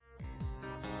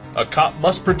A cop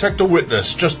must protect a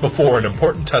witness just before an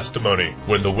important testimony.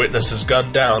 When the witness is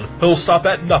gunned down, he'll stop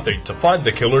at nothing to find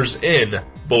the killers in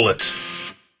Bullet.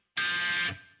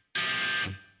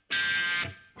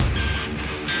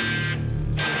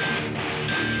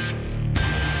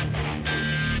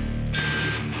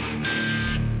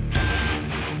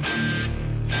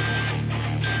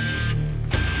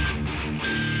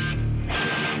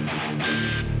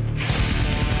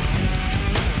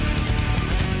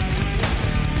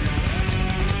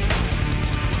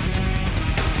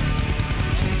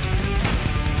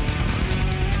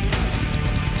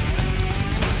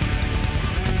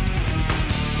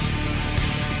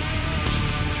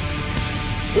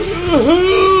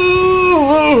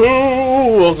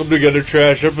 Welcome to Gutter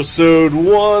Trash, episode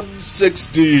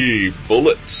 160,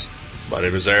 Bullet. My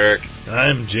name is Eric.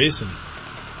 I'm Jason.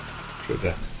 Try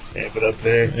to amp it up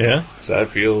there. Yeah? Because I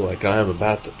feel like I'm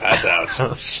about to pass out.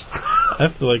 I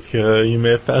feel like you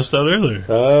may have passed out earlier.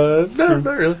 No, not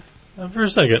really. For a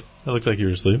second. It looked like you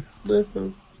were asleep. No,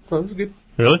 I was good.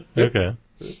 Really? Yeah. Okay.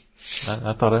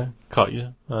 I thought I caught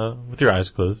you with your eyes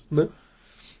closed. No.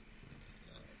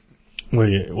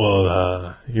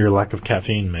 Well, your lack of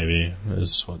caffeine maybe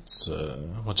is what's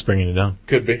bringing you down.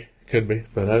 Could be.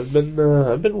 But I've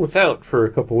been without for a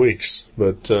couple weeks.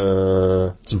 But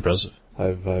it's impressive.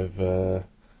 I've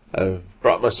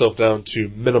brought myself down to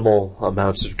minimal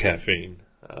amounts of caffeine.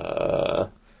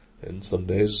 And some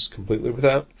days completely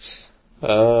without.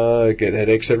 I get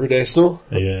headaches every day still.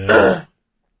 Yeah.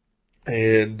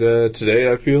 And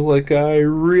today I feel like I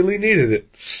really needed it.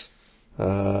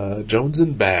 Jones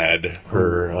and bad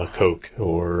for a Coke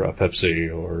or a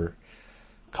Pepsi or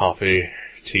coffee,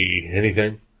 tea,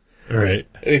 anything. Right.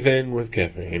 Anything with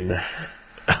caffeine.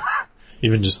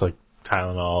 Even just like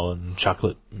Tylenol and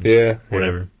chocolate. And Yeah.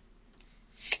 whatever.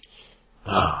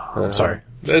 I'm sorry.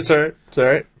 It's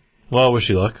alright. Well, I wish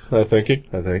you luck. Thank you.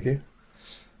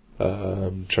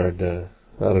 I'm trying to,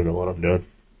 I don't know what I'm doing.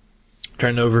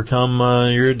 Trying to overcome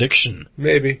your addiction.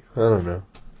 Maybe. I don't know.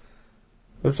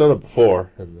 I've done it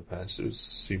before in the past. It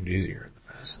seemed easier in the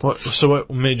past.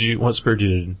 What spurred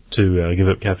you to give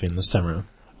up caffeine this time around?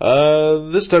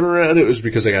 This time around it was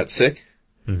because I got sick.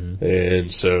 Mm-hmm.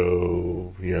 And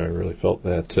so, I really felt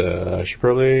that, I should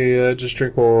probably, just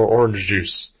drink more orange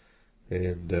juice.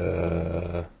 And,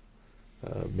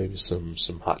 maybe some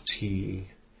hot tea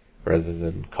rather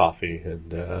than coffee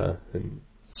and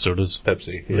Sodas.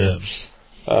 Pepsi. Yeah.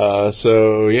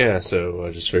 So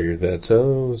I just figured that,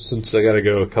 since I gotta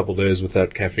go a couple days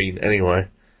without caffeine anyway,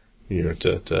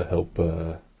 to help,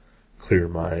 clear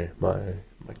my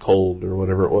cold or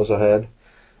whatever it was I had,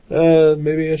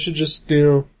 maybe I should just,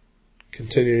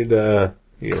 continue to,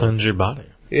 Cleanse your body.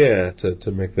 Yeah,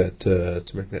 to make that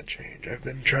change. I've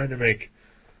been trying to make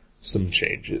some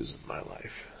changes in my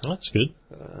life. Well, that's good.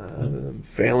 I'm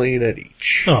failing at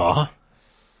each. Aw.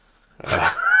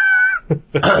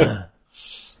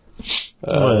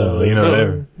 Well,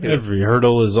 every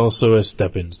hurdle is also a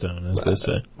stepping stone, as they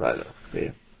say. I know,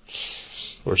 yeah.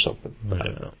 Or something. I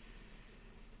don't know.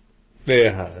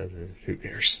 Yeah, who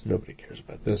cares? Nobody cares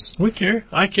about this. We care.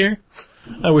 I care.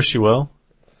 I wish you well.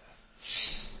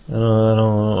 I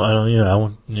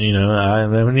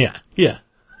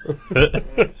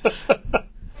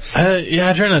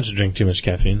I try not to drink too much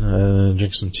caffeine.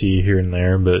 Drink some tea here and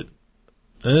there, but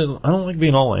I don't like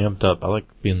being all amped up. I like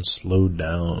being slowed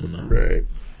down. Right.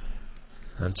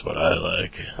 That's what I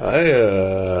like. I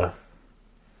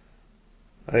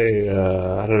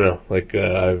don't know. Like,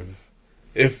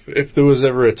 if there was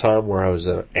ever a time where I was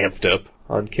amped up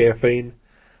on caffeine,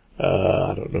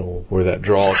 I don't know where that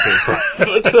draw came from.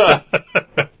 But,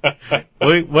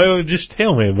 wait, why don't you just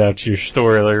tell me about your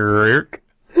story there, Eric?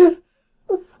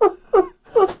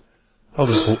 I'll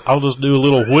just do a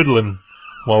little whittling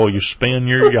while you spin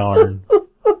your yarn.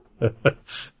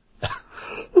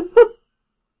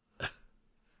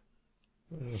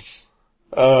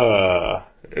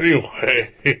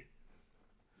 Anyway.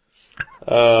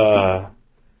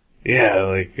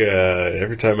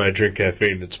 Every time I drink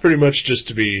caffeine, it's pretty much just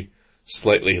to be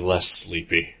slightly less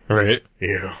sleepy. Right.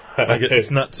 Like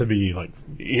it's not to be like...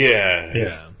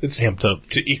 Yeah. It's amped up.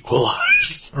 To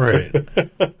equalize. Right.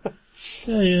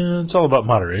 Yeah, it's all about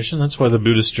moderation. That's why the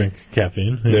Buddhists drink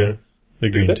caffeine. Yeah. The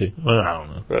green tea. Well, I don't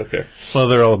know. Okay. Well,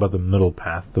 they're all about the middle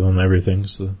path on everything,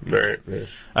 so. Right.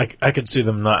 I could see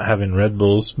them not having Red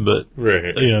Bulls, but.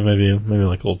 Right. Maybe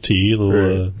like a little tea, a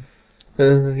little,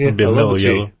 maybe a mellow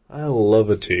yellow. I love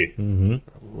a tea. Mm-hmm.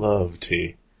 I love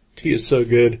tea. Tea is so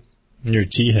good. You're a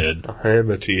tea head. I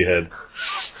am a tea head.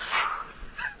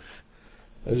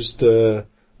 I just, I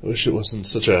wish it wasn't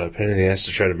such a pain in the ass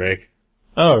to try to make.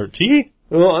 Oh, tea?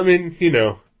 Well, I mean,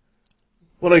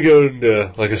 when I go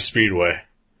into, like, a Speedway,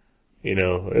 in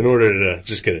order to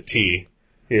just get a tea,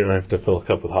 I have to fill a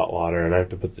cup with hot water, and I have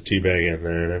to put the tea bag in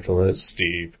there, and I have to let it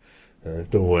steep, and I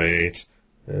have to wait,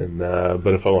 and,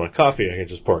 but if I want a coffee, I can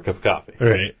just pour a cup of coffee.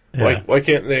 Right. Yeah. Why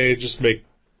can't they just make,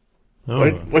 Oh.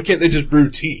 why can't they just brew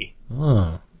tea?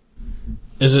 Oh.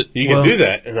 Is it? You can do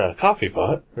that in a coffee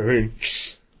pot. I mean,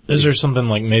 is there something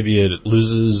like maybe it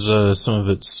loses some of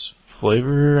its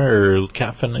flavor or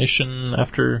caffeination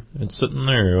after it's sitting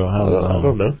there? Or how does I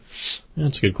don't know. Yeah,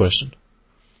 that's a good question.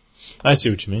 I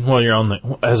see what you mean. Well, you're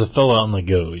as a fellow on the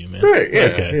go, you mean? Right, yeah,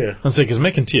 Okay. yeah. Let's say, because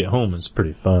making tea at home is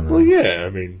pretty fun. Well, yeah,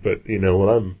 I mean, but, when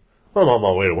I'm on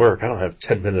my way to work, I don't have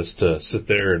 10 minutes to sit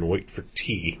there and wait for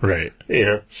tea. Right.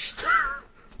 You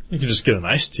can just get an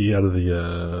iced tea out of the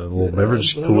little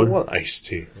beverage but cooler. I don't want iced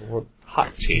tea. I want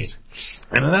hot tea.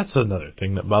 And that's another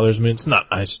thing that bothers me. It's not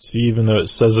iced tea, even though it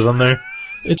says it on there.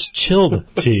 It's chilled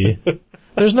tea.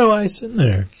 There's no ice in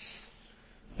there.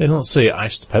 They don't say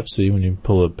iced Pepsi when you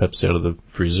pull a Pepsi out of the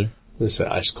freezer. They say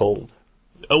ice cold.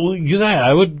 Oh, well,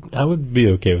 exactly. I would be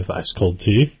okay with ice cold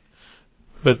tea.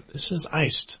 But it says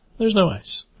iced. There's no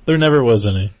ice. There never was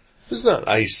any. It's not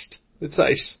iced. It's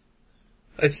ice.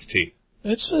 Iced tea.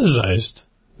 It says iced.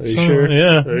 Are you sure?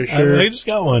 Yeah. Are you sure? I just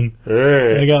got one.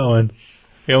 Alright. I got one.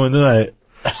 I got one tonight.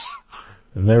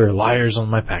 And there were liars on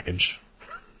my package.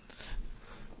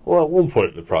 Well, at one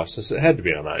point in the process, it had to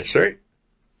be on ice, right?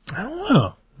 I don't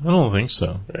know. I don't think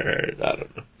so. Alright, I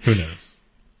don't know. Who knows?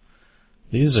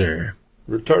 These are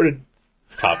Retarded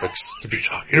topics to be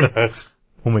talking about.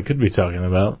 what we could be talking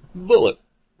about. Bullet.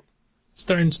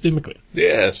 Starring Steve McQueen.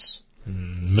 Yes.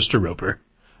 Mr. Roper.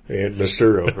 And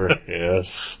Mr. Roper,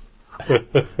 yes.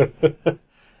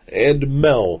 And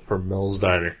Mel from Mel's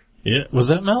Diner. Yeah. Was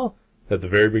that Mel? At the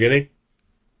very beginning?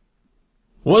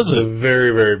 Was The it?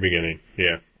 very, very beginning,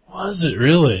 yeah. Was it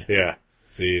really? Yeah.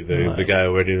 The guy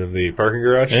waiting in the parking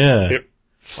garage? Yeah. Yep.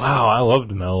 Wow, I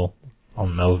loved Mel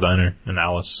on Mel's Diner, and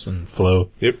Alice and Flo.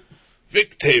 Yep.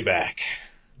 Vic Tayback.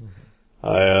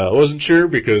 I wasn't sure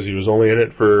because he was only in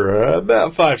it for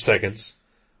about 5 seconds.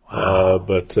 Wow.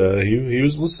 But he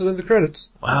was listed in the credits.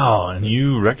 Wow, and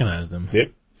you recognized him.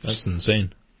 Yep. That's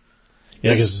insane.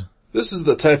 Yeah, This is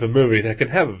the type of movie that can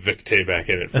have a Vic Tayback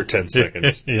in it for 10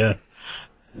 seconds. Yeah.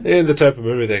 And the type of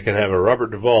movie that can have a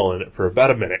Robert Duvall in it for about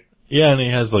a minute. Yeah, and he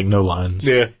has like no lines.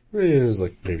 Yeah. There's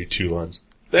like maybe 2 lines.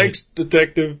 Thanks,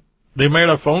 detective. They made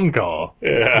a phone call.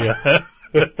 Yeah.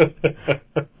 Yeah.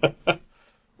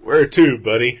 Where to,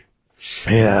 buddy?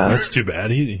 Yeah, that's too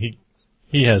bad. He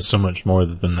has so much more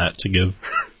than that to give.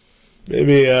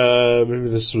 Maybe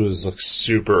this was like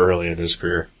super early in his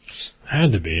career.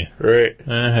 Had to be. Right? It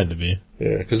had to be.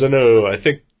 Yeah, because I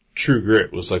think True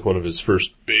Grit was like one of his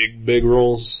first big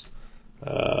roles,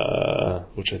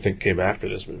 which I think came after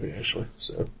this movie, actually.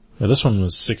 So Yeah, this one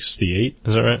was 68,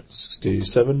 is that right?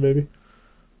 67, maybe?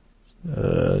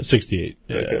 68.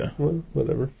 Yeah. Okay, well,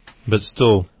 whatever. But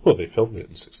still. Well, they filmed it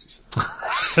in 67.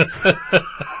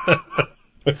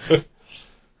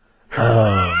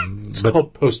 It's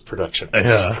called post-production.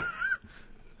 Yeah.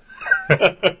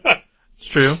 It's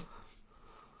true.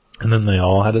 And then they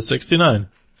all had a 69.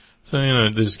 So, they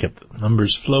just kept the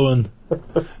numbers flowing.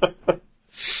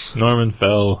 Norman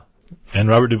Fell and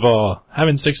Robert Duvall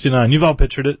having 69. You've all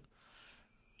pictured it.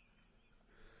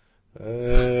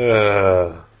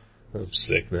 I'm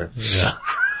sick now. Yeah.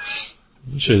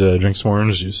 You should drink some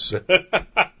orange juice.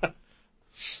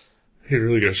 He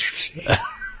really goes for tea.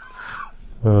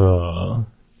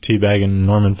 Teabagging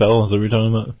Norman Fell, is that what you're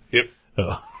talking about? Yep.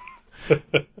 Oh.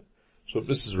 That's what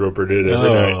Mrs. Roper did every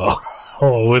night.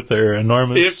 Oh, with her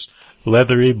enormous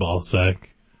leathery ball sack.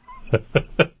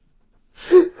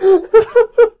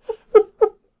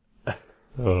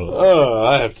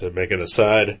 I have to make an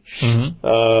aside. Mm-hmm.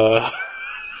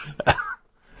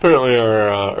 Apparently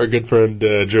our good friend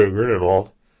Joe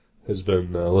Grunenwald has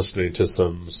been listening to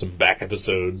some back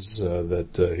episodes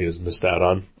that he has missed out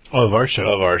on. Oh, of our show.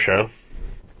 Of our show.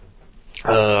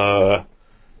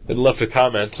 And left a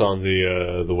comment on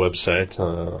the website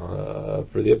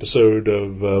for the episode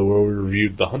of where we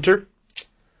reviewed The Hunter.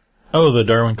 Oh, the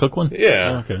Darwin Cook one?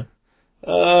 Yeah.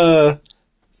 Oh, okay.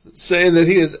 Saying that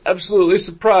he is absolutely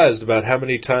surprised about how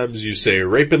many times you say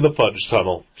rape in the fudge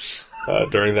tunnel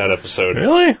during that episode.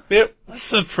 Really? Yep.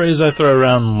 That's a phrase I throw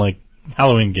around like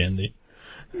Halloween candy.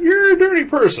 You're a dirty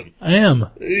person. I am.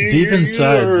 Deep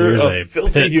inside, You're there's a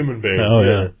filthy pit. human being. Oh,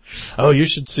 yeah. Oh, you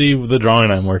should see the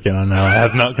drawing I'm working on now. I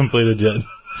have not completed yet.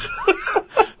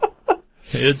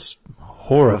 It's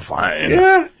horrifying.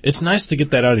 Yeah. It's nice to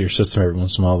get that out of your system every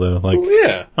once in a while, though. Like, Well,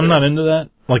 yeah. I'm not into that.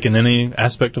 like in any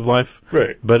aspect of life.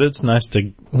 Right. But it's nice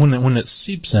to, when it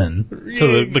seeps in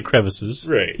to the crevices,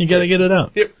 right. You gotta get it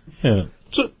out. Yep. Yeah.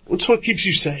 It's what keeps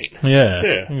you sane. Yeah.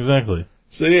 Yeah. Exactly.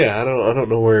 So yeah, I don't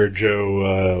know where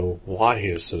Joe, why he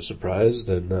is so surprised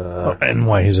And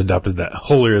why he's adopted that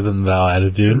holier than thou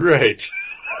attitude. Right.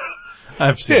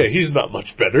 I've seen. Yeah, he's not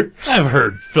much better. I've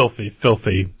heard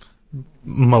filthy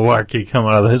malarkey come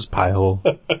out of his pie hole.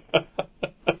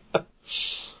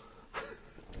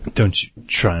 Don't you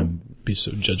try and be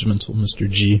so judgmental, Mr.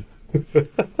 G.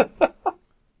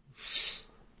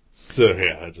 So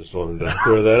yeah, I just wanted to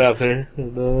throw that out there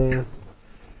and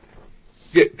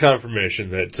get confirmation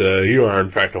that you are in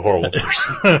fact a horrible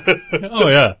person. Oh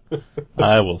yeah,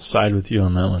 I will side with you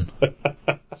on that one.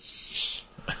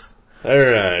 All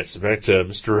right, so back to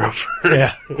Mr. Roper.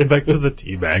 Yeah, back to the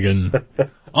teabagging.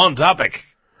 On topic.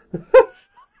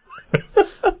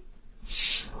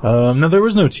 No, there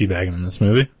was no teabagging in this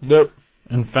movie. Nope.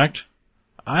 In fact,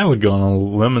 I would go on a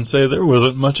limb and say there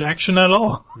wasn't much action at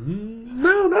all.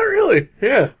 No, not really.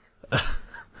 Yeah.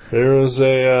 There was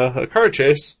a car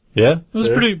chase. Yeah, it was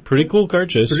pretty cool car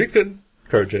chase. Pretty good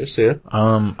car chase, yeah.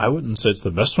 I wouldn't say it's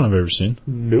the best one I've ever seen.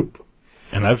 Nope.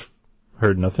 And I've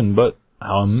heard nothing but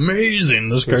how amazing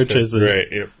this car chase is. Right,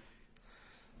 yep.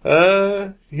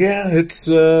 Yeah, it's,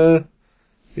 40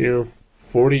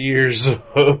 years of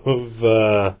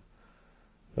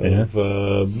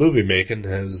movie making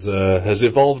has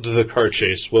evolved the car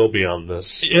chase well beyond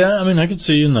this. Yeah, I mean, I could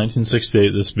see in 1968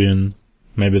 this being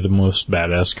maybe the most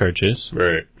badass car chase.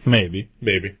 Right. Maybe.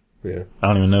 Yeah. I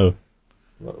don't even know.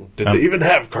 Well, did they even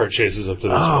have car chases up to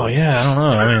this point? Oh, yeah, I don't know.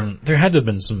 I mean, there had to have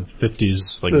been some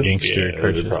 50s, like, gangster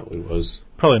car chase. There probably was.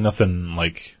 Probably nothing,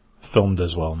 like, filmed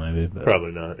as well, maybe. But.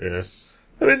 Probably not, yeah.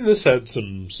 I mean, this had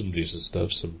some decent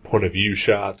stuff, some point of view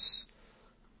shots.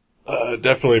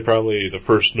 Definitely probably the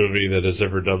first movie that has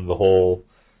ever done the whole,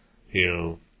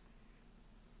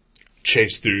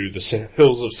 chase through the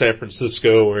hills of San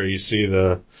Francisco where you see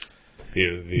the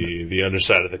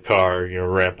underside of the car,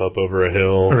 ramp up over a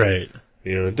hill. Right.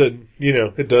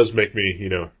 It does make me,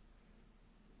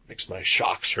 makes my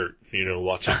shocks hurt,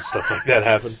 watching stuff like that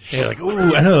happen. Yeah, like,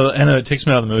 ooh, I know, it takes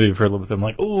me out of the movie for a little bit. I'm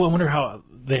like, ooh, I wonder how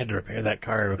they had to repair that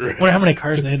car. I wonder how many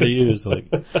cars they had to use. Like,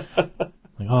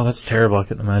 oh, that's terrible. I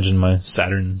couldn't imagine my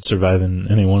Saturn surviving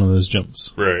any one of those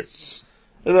jumps. Right.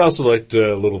 And I also liked,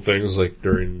 little things like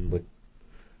during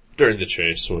the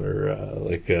chase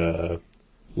where,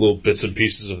 little bits and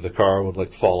pieces of the car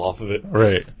would fall off of it.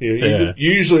 Right. You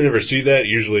usually never see that.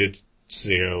 Usually it's,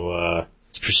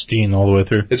 it's pristine all the way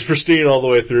through. It's pristine all the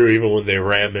way through, even when they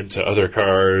ram into other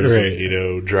cars, right.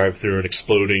 And, drive through an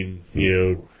exploding,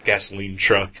 gasoline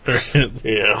truck. You're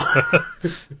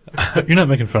not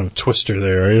making fun of Twister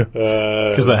there, are you?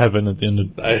 Because that happened at the end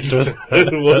of Twister. I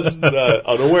was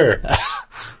unaware.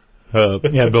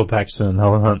 Bill Paxton and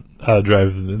Helen Hunt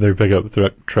drive their pickup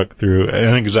truck through,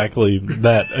 and exactly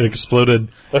that, an exploded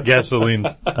gasoline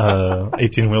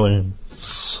 18-wheeler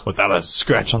without a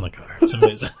scratch on the car. It's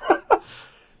amazing.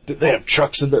 Did they have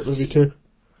trucks in that movie too?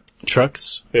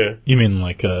 Trucks? Yeah. You mean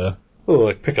like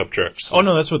pickup trucks. Oh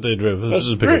no, that's what they drove. That's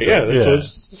a pickup truck. Yeah, that's what I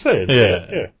was saying.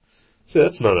 Yeah. So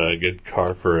that's not a good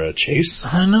car for a chase.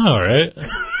 I know, right?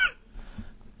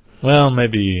 Well,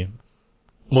 maybe.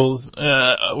 Well,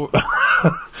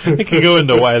 it could go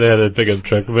into why they had a pickup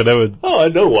truck, but I would. Oh, I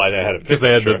know why they had a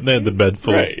pickup truck. They had the bed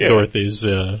full of Dorothys.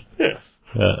 Yeah.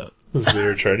 They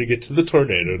were trying to get to the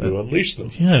tornado to unleash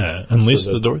them. Yeah, unleash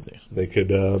the Dorothy. They could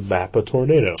map a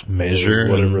tornado. Measure.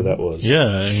 Whatever that was.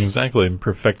 Yeah, exactly. And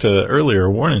perfect an earlier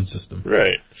warning system.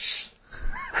 Right.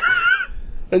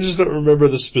 I just don't remember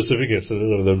the specific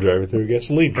incident of them driving through a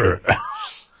gasoline truck.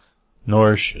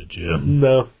 Nor should you.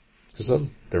 No. Because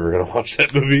I'm never going to watch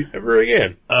that movie ever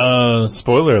again.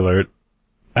 Spoiler alert.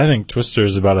 I think Twister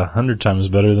is about 100 times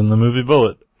better than the movie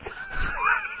Bullet.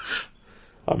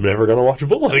 I'm never going to watch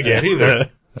Bullet again either.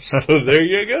 So there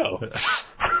you go.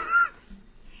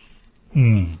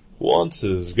 Once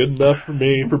is good enough for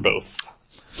me for both.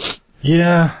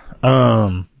 Yeah.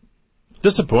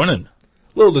 Disappointed.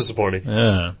 A little disappointing.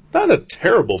 Yeah. Not a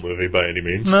terrible movie by any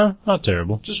means. No, not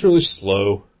terrible. Just really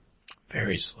slow.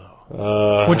 Very slow.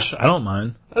 Which I don't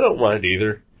mind. I don't mind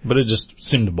either. But it just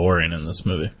seemed boring in this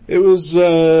movie. It was,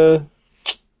 yeah,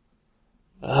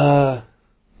 it was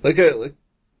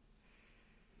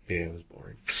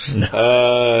boring.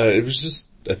 It was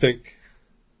just, I think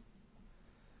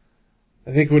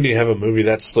when you have a movie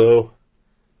that slow,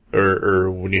 or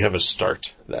when you have a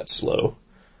start that slow,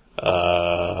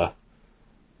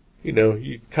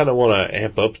 you kind of want to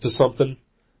amp up to something.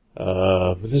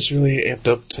 But this really amped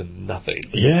up to nothing.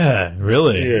 Yeah,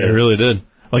 really. Yeah. It really did.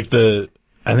 Like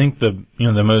I think the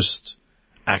most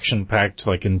action-packed,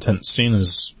 like, intense scene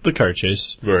is the car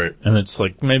chase. Right. And it's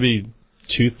like maybe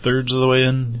 2/3 of the way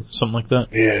in, something like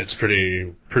that. Yeah, it's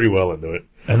pretty well into it.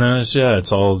 And then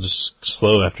it's all just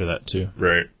slow after that too.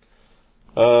 Right.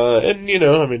 And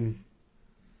I mean,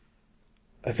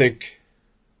 I think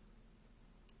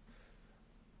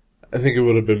it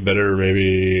would have been better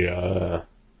maybe, 'cause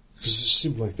it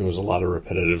seemed like there was a lot of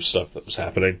repetitive stuff that was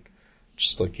happening.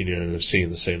 Just like, seeing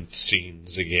the same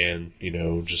scenes again,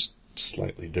 just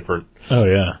slightly different. Oh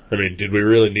yeah. I mean, did we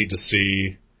really need to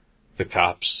see the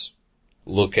cops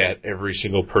look at every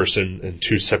single person in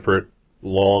two separate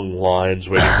long lines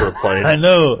waiting for a plane? I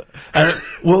know.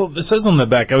 Well, it says on the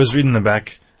back, I was reading the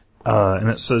back, and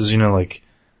it says, like,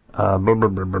 blah, blah,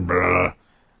 blah, blah, blah.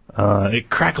 It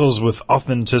crackles with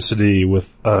authenticity,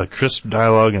 with crisp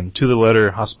dialogue and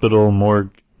to-the-letter hospital,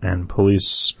 morgue, and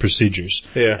police procedures.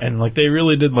 Yeah. And, like, they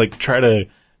really did, like, try to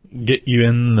get you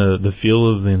in the feel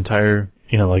of the entire,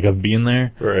 like, of being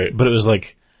there. Right. But it was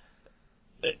like,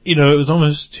 it was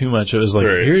almost too much. It was like,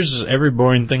 Right. Here's every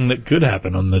boring thing that could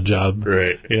happen on the job.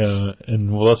 Right.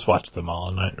 And let's watch them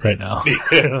all right now.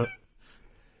 Yeah.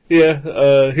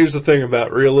 Yeah, here's the thing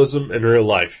about realism and real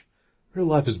life. Real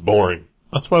life is boring.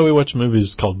 That's why we watch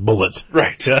movies called Bullet.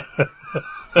 Right.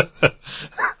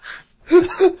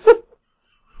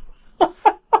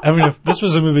 I mean, if this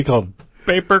was a movie called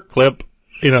Paperclip,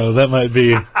 that might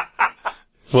be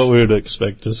what we would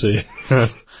expect to see.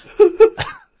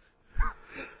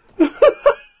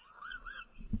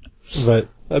 But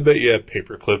I bet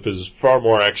Paperclip is far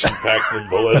more action-packed than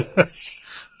Bullet.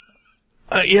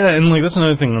 yeah, and like that's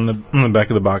another thing on the back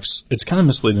of the box. It's kind of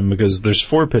misleading because there's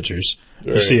 4 pictures.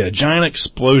 Right. You see a giant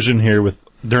explosion here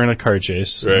during a car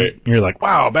chase. Right. And you're like,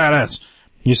 wow, badass.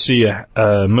 You see a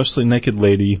mostly naked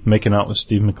lady making out with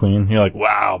Steve McQueen. You're like,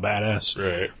 wow, badass.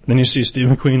 Right. Then you see Steve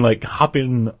McQueen like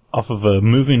hopping off of a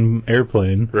moving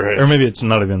airplane. Right. Or maybe it's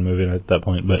not even moving at that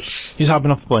point, but he's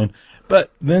hopping off the plane.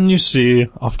 But then you see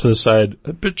off to the side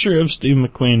a picture of Steve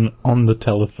McQueen on the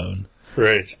telephone.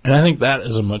 Right. And I think that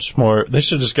is a much more... They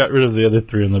should have just got rid of the other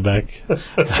 3 in the back.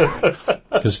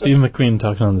 Because Steve McQueen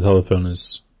talking on the telephone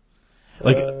is...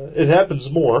 like, it happens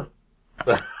more.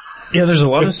 yeah, there's a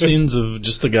lot of scenes of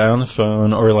just a guy on the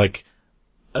phone, or like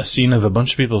a scene of a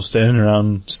bunch of people standing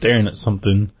around staring at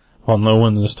something while no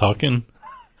one is talking.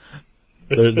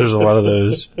 There's a lot of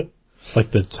those.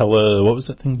 Like what was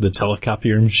that thing? The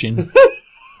telecopier machine?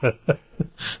 The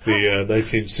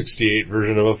 1968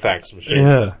 version of a fax machine.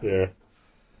 Yeah. Yeah.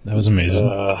 That was amazing.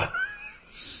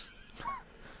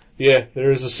 Yeah,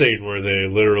 there is a scene where they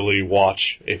literally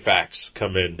watch a fax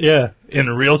come in. Yeah, in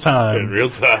real time. In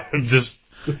real time. Just,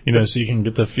 so you can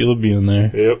get the feel of being there.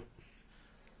 Yep.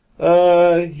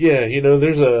 Yeah,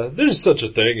 there's such a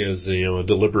thing as, a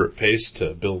deliberate pace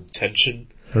to build tension.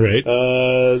 Right.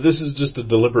 This is just a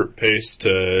deliberate pace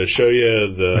to show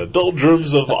you the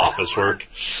doldrums of office work.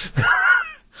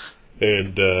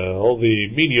 And, all the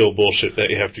menial bullshit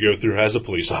that you have to go through as a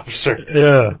police officer.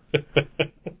 Yeah.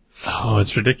 Oh,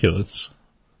 it's ridiculous.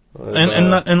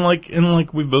 And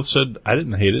like we both said, I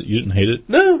didn't hate it, you didn't hate it.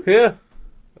 No, yeah.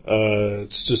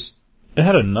 It's just... It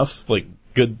had enough, like,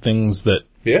 good things that,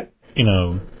 Yeah.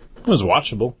 was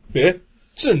watchable. Yeah.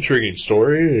 It's an intriguing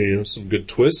story, some good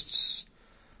twists.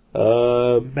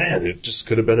 Man, it just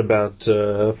could have been about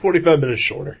 45 minutes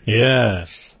shorter. Yeah.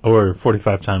 Or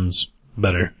 45 times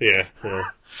better. Yeah.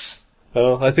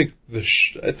 I think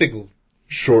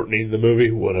shortening the movie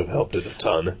would have helped it a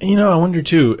ton. I wonder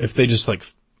too if they just like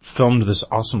filmed this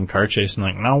awesome car chase and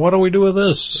like, now what do we do with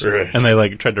this? Right. And they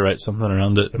like tried to write something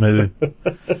around it, maybe.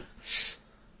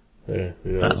 Yeah.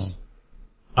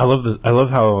 I love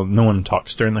how no one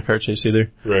talks during the car chase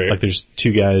either. Right. Like there's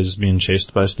 2 guys being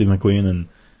chased by Steve McQueen and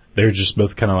they're just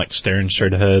both kind of like staring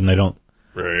straight ahead and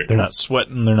Right. they're not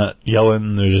sweating, they're not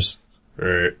yelling, they're just,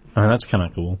 Right. I mean, that's kind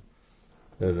of cool.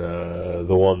 And,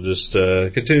 the one just,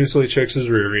 continuously checks his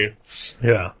rear view.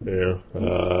 Yeah.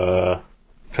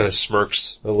 Kind of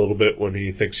smirks a little bit when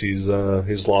he thinks he's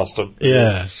lost him.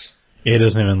 Yeah. He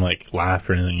doesn't even like laugh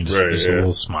or anything, just a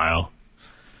little smile.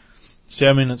 See,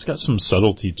 I mean, it's got some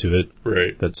subtlety to it.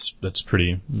 Right. That's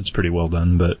pretty well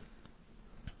done, but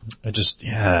it just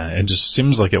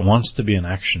seems like it wants to be an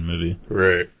action movie.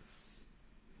 Right.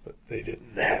 But they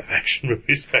didn't have action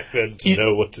movies back then to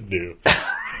know what to do.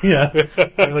 Yeah.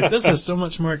 They're like, this is so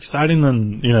much more exciting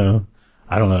than,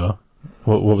 I don't know.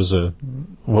 What was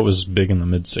big in the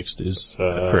mid-60s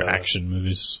for action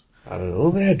movies? I don't know.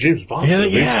 They had James Bond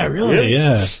movies. Yeah, really,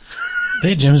 yeah. They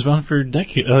had James Bond for a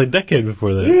decade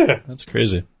before that. Yeah. That's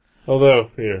crazy.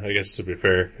 Although, I guess to be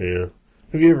fair,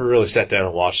 Have you ever really sat down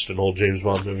and watched an old James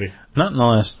Bond movie? Not in the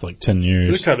last, 10 They're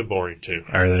years. kind of boring, too.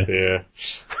 Are they? Yeah.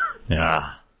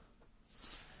 Yeah.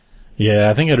 Yeah,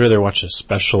 I think I'd rather watch a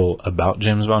special about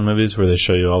James Bond movies where they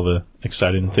show you all the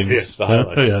exciting things. Yes, the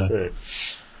highlights. Yeah. Right.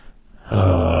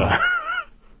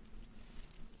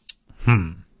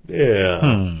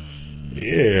 Yeah.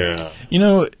 Yeah. You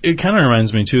know, it kind of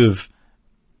reminds me too of,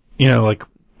 a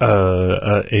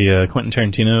Quentin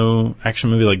Tarantino action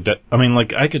movie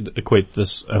I could equate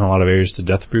this in a lot of areas to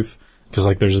Death Proof because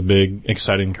there's a big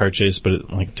exciting car chase, but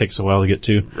it takes a while to get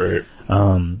to. Right.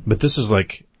 But this is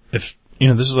this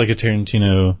is like a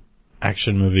Tarantino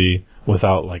action movie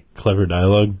without clever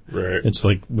dialogue. Right. It's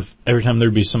with every time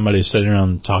there'd be somebody sitting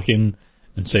around talking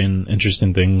and saying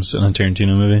interesting things in a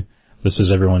Tarantino movie, this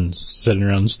is everyone sitting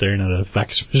around staring at a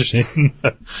fax machine.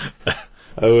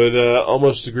 I would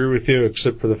almost agree with you,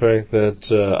 except for the fact that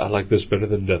I like this better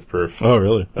than Death Proof. Oh,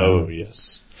 really? Oh,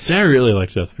 yes. See, I really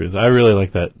like Death Proof. I really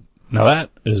like that. Now that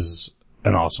is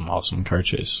an awesome car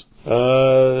chase.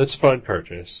 It's a fine car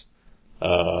chase.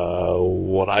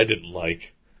 What I didn't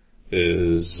like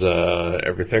is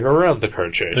everything around the car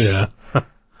chase. Yeah.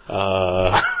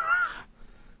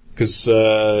 Because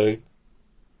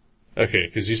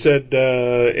you said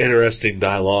interesting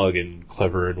dialogue and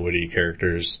clever and witty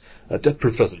characters. Death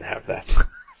Proof doesn't have that.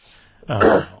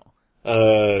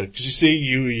 Because you see,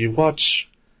 you watch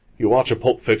a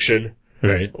Pulp Fiction,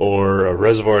 right, or a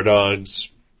Reservoir Dogs,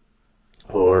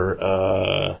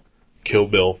 or Kill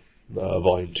Bill,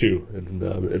 Volume 2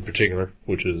 in particular,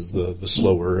 which is the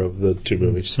slower of the two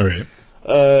movies. right.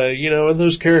 And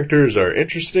those characters are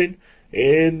interesting.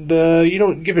 And, you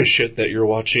don't give a shit that you're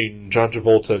watching John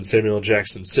Travolta and Samuel L.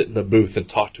 Jackson sit in a booth and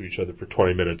talk to each other for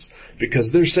 20 minutes,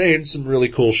 because they're saying some really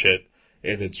cool shit,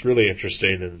 and it's really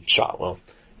interesting and shot well.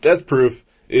 Death Proof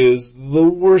is the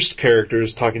worst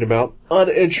characters talking about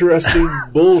uninteresting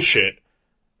bullshit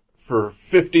for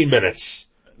 50 minutes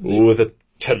with a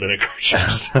 10-minute car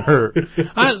chase.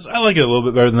 I like it a little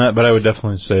bit better than that, but I would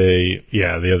definitely say,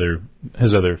 yeah,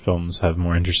 his other films have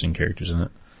more interesting characters in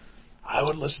it. I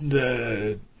would listen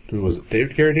to, who was it,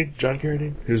 David Carradine? John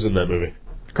Carradine? Who's in that movie?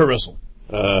 Kurt Russell.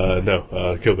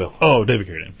 No, Kill Bill. Oh, David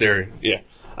Carradine. There, yeah.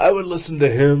 I would listen to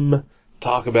him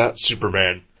talk about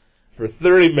Superman for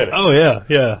 30 minutes. Oh,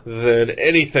 yeah. Than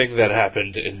anything that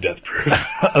happened in Death Proof.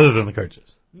 Other than the car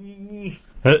chase.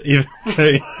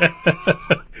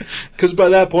 Because by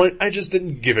that point, I just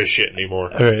didn't give a shit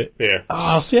anymore. All right. Yeah.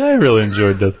 Oh, see, I really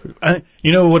enjoyed Death Proof.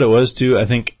 You know what it was, too? I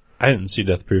think I didn't see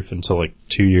Death Proof until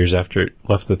 2 years after it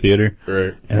left the theater.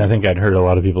 Right. And I think I'd heard a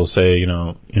lot of people say,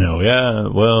 yeah,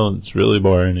 well, it's really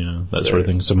boring, that sort of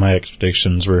thing. So my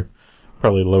expectations were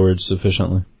probably lowered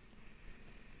sufficiently.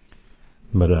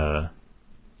 But,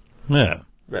 yeah.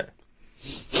 Right.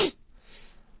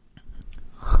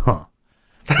 Huh.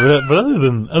 But other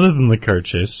than the car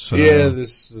chase. Yeah,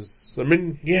 this is,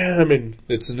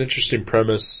 it's an interesting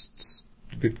premise. It's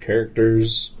good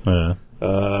characters.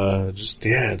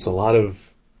 It's a lot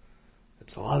of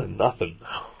nothing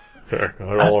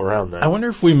all around that. I wonder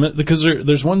if we met, because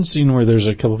there's one scene where there's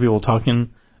a couple people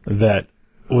talking that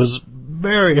was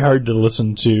very hard to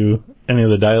listen to any of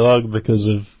the dialogue because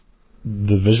of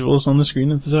the visuals on the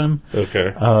screen at the time.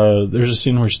 Okay. There's a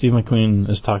scene where Steve McQueen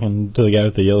is talking to the guy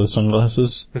with the yellow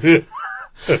sunglasses.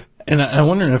 And I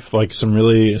wonder if some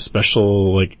really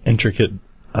special, intricate,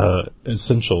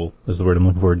 essential is the word I'm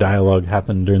looking for, dialogue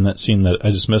happened during that scene that I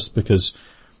just missed because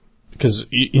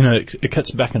it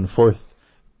cuts back and forth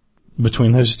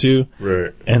between those two.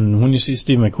 Right. And when you see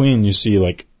Steve McQueen, you see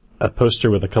a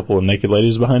poster with a couple of naked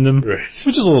ladies behind him. Right.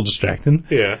 Which is a little distracting.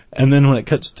 Yeah. And then when it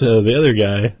cuts to the other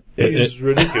guy, he's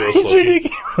ridiculous. He's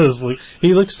ridiculous.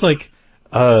 He looks like,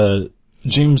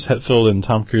 James Hetfield and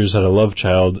Tom Cruise had a love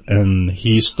child and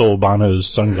he stole Bono's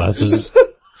sunglasses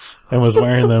and was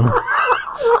wearing them.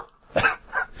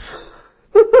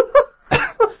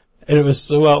 And it was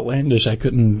so outlandish I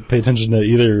couldn't pay attention to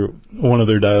either one of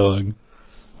their dialogue.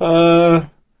 I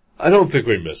don't think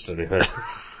we missed anything.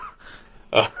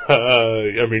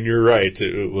 You're right.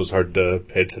 It was hard to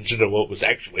pay attention to what was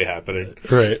actually happening.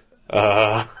 Right.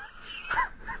 But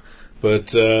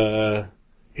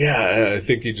I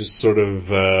think he just sort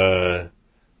of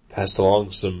passed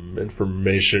along some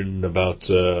information about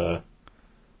the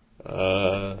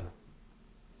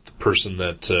person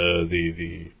that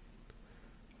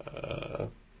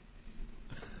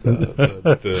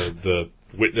the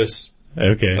witness.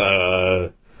 Okay.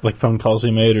 Phone calls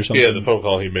he made or something? Yeah, the phone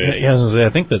call he made. Yeah, I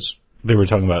think that's, they were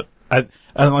talking about,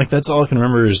 that's all I can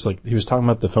remember is he was talking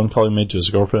about the phone call he made to his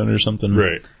girlfriend or something.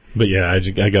 Right. But yeah, I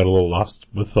got a little lost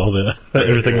with all the,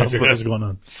 everything else that was going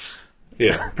on.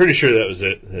 Yeah, pretty sure that was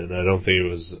it, and I don't think it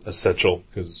was essential,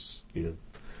 because,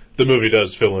 the movie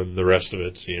does fill in the rest of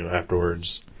it,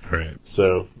 afterwards. Right.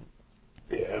 So,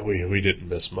 yeah, we didn't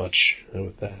miss much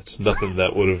with that. Nothing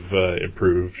that would have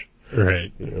improved,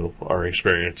 Right. our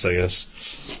experience, I guess.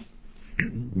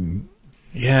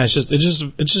 Yeah, it's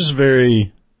just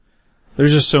very.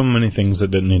 There's just so many things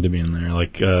that didn't need to be in there.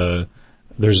 Like,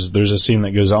 there's a scene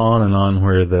that goes on and on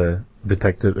where the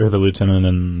detective or the lieutenant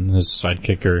and his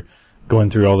sidekick are going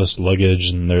through all this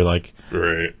luggage, and they're like,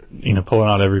 Right. Pulling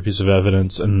out every piece of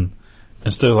evidence, and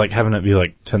instead of like having it be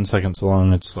like 10 seconds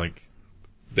long, it's like,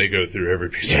 They go through every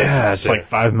piece of yeah, evidence. it's like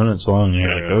 5 minutes long. And you're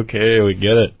Yeah. like, okay, we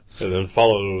get it. And then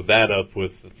follow that up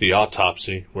with the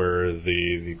autopsy, where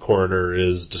the coroner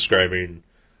is describing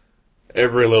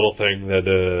every little thing that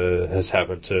has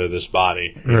happened to this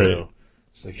body. Right.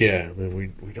 It's like, yeah, I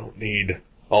mean, we don't need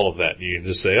all of that. You can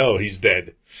just say, oh, he's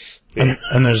dead.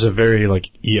 And there's a very like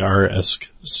ER-esque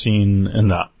scene in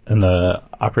the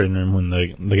operating room when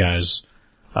the guy's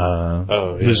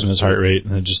losing his heart rate,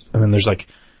 and there's like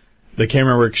the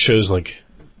camera work shows like,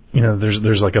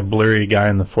 there's like a blurry guy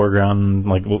in the foreground,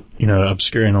 like,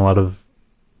 obscuring a lot of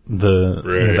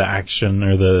the action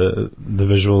or the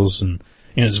visuals, and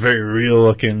it's very real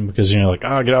looking because like,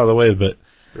 oh, get out of the way, but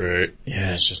Right.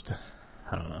 yeah, it's just,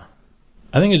 I don't know.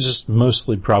 I think it's just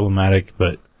mostly problematic,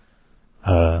 but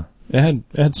it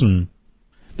had some.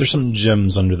 There's some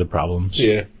gems under the problems.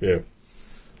 Yeah.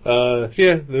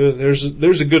 There's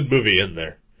a good movie in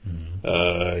there.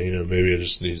 Mm-hmm. Maybe it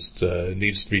just needs to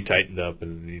be tightened up,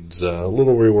 and it needs a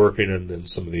little reworking in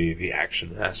some of the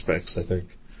action aspects, I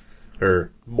think.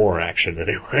 Or more action,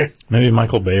 anyway. Maybe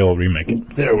Michael Bay will remake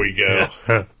it. There we go.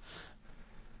 Yeah.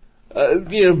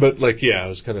 But I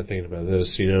was kind of thinking about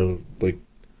this, I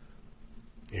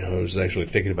was actually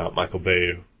thinking about Michael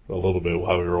Bay a little bit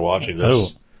while we were watching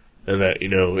this. And that,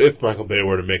 if Michael Bay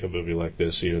were to make a movie like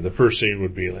this, the first scene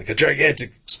would be like a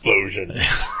gigantic explosion,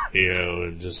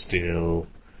 and just,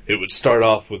 it would start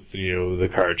off with, the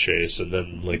car chase, and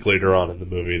then, like, later on in the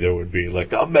movie there would be,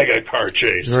 like, a mega car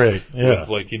chase. Right, yeah. With,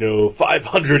 like,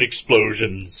 500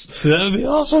 explosions. So that would be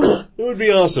awesome. It would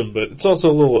be awesome, but it's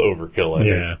also a little overkill, I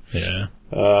think.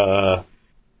 Yeah.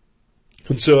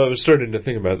 And so I was starting to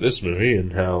think about this movie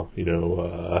and how, maybe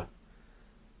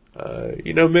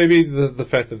the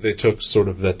fact that they took sort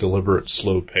of that deliberate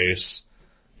slow pace,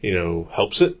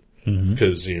 helps it.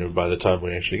 Because, by the time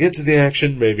we actually get to the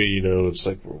action, maybe, it's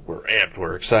like we're amped,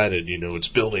 we're excited, it's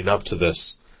building up to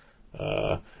this.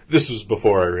 This was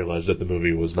before I realized that the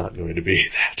movie was not going to be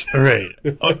that. Right.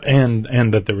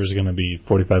 And that there was going to be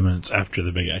 45 minutes after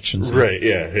the big action scene. Right,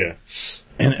 yeah.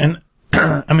 And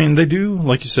I mean, they do,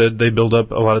 like you said, they build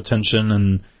up a lot of tension,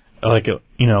 and like, a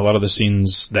lot of the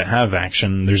scenes that have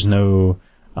action, there's no,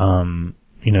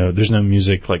 there's no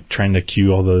music like trying to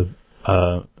cue all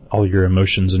your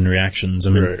emotions and reactions. I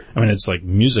mean, it's like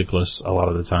musicless a lot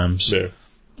of the times. Yeah.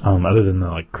 Other than the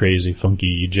like crazy,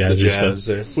 funky, jazzy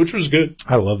stuff. Which was good.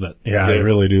 I love that. Yeah, I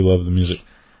really do love the music.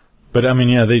 But I mean,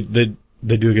 yeah, they do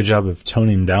a good job of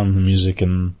toning down the music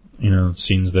and,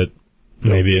 scenes that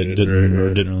maybe it didn't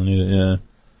really need it,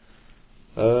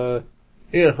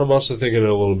 yeah. I'm also thinking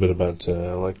a little bit about,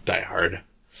 like Die Hard.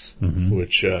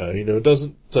 Which,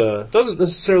 doesn't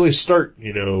necessarily start,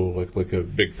 like a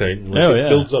big thing. Like it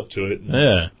builds up to it.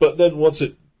 Yeah. But then once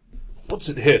it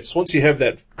hits, once you have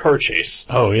that car chase.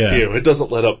 Oh, yeah. It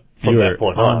doesn't let up from that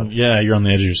point on. Yeah, you're on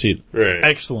the edge of your seat. Right.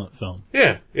 Excellent film.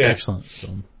 Yeah. Excellent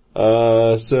film.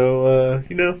 I guess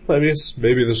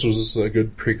maybe this was a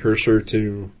good precursor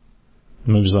to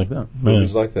movies like that.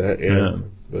 Movies like that, yeah.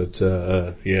 But,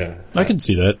 I can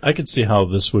see that. I could see how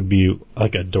this would be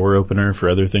like a door opener for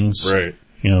other things. Right.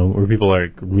 Where people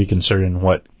are reconsidering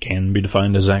what can be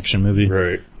defined as action movie.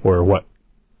 Right. Or what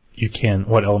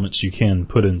elements you can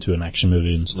put into an action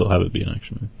movie and still have it be an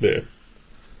action movie.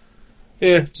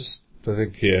 Yeah. I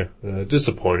think,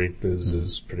 disappointing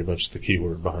is pretty much the key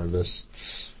word behind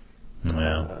this.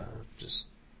 Yeah. It's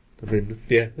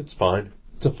fine.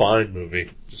 It's a fine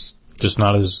movie. Just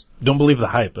not as, don't believe the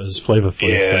hype as Flavor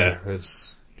Flav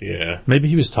said. Maybe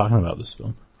he was talking about this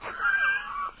film.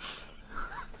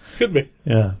 Could be.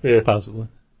 Yeah, possibly.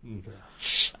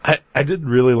 I did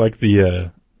really like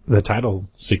the title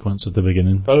sequence at the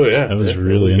beginning. Oh yeah. That was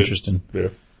really interesting. Yeah.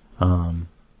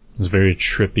 It was very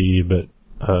trippy, but,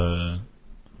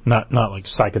 not like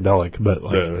psychedelic, but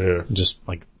like, just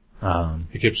like,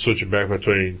 he kept switching back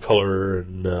between color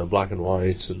and, black and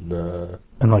white and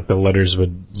like the letters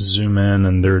would zoom in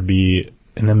and there would be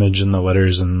an image in the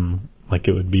letters and like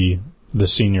it would be the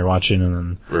scene you're watching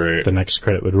and then the next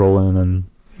credit would roll in and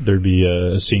there'd be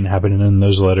a scene happening in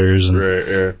those letters and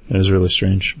it was really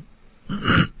strange.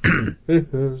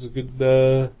 It was a good,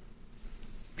 yeah,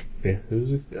 it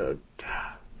was a,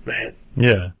 man,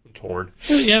 Yeah. I'm torn.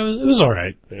 Yeah, it was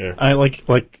alright. Yeah. I like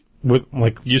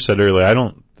you said earlier, I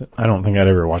don't think I'd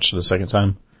ever watch it a second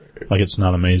time. Like, it's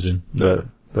not amazing. No.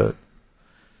 But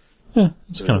yeah,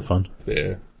 it's kind of fun.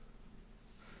 Yeah.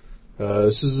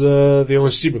 This is, the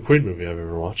only Steve McQueen movie I've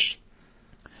ever watched.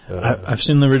 I've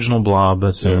seen the original Blob,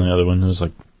 that's the only other one. It was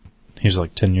like, he was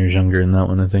like 10 years younger in that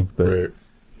one, I think, but Right.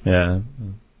 yeah.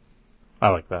 I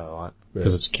like that a lot.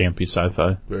 Because it's campy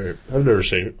sci-fi. Right. I've never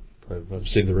seen it. I've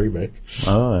seen the remake.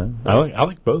 Oh, yeah. I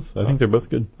like both. I think they're both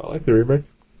good. I like the remake.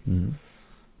 Mm-hmm.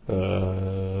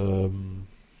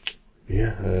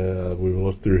 We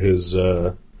looked through his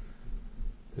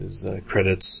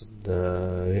credits.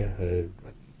 I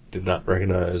did not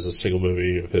recognize a single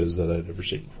movie of his that I'd ever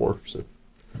seen before. So,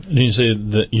 Didn't you say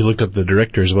that you looked up the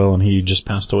director as well, and he just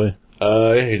passed away?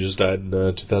 yeah, he just died in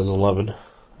 2011.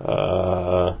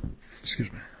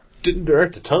 Excuse me. Didn't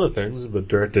direct a ton of things, but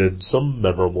directed some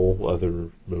memorable other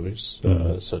movies,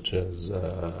 such as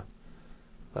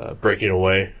Breaking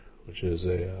Away, which is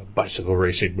a bicycle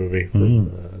racing movie from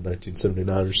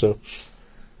 1979 or so,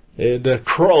 and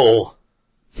Krull.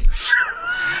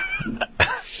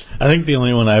 I think the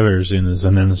only one I've ever seen is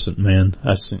An Innocent Man.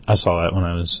 I saw that when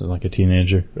I was like a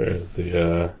teenager.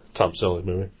 The Tom Selleck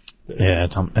movie. Yeah,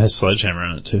 Tom has Sledgehammer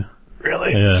in it too.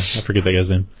 Really? Yeah, I forget that guy's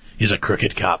name. He's a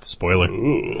crooked cop. Spoiler.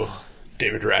 Ooh,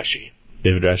 David Rasche.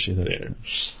 David Rasche. That's Yeah. it.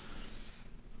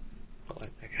 I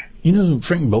like that guy. You know,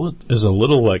 Frank Bullitt is a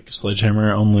little like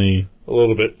Sledgehammer, only A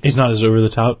little bit. he's not as over the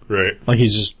top. Right. Like,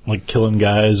 he's just like killing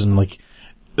guys, and like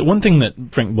the one thing that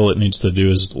Frank Bullitt needs to do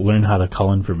is learn how to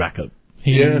call in for backup.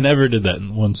 He never did that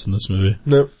once in this movie.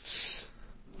 Nope.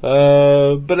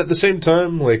 But at the same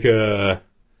time, like,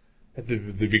 at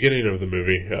the beginning of the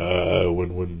movie,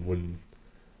 when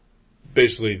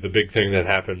basically the big thing that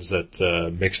happens that,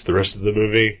 makes the rest of the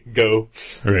movie go,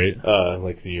 Right.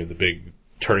 like, the big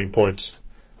turning points,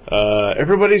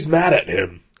 everybody's mad at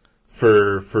him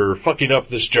for fucking up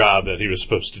this job that he was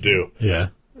supposed to do. Yeah.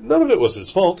 None of it was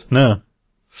his fault. No.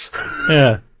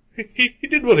 Yeah. He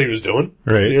did what he was doing.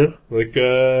 Right. You know, like,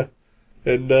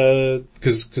 and,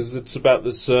 cause it's about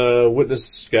this,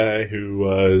 witness guy who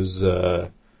was,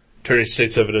 turning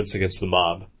state's evidence against the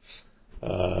mob.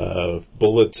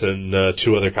 Bullitt and,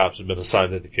 two other cops have been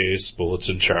assigned to the case. Bullitt's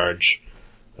in charge.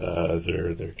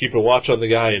 They're keeping watch on the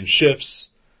guy in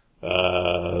shifts.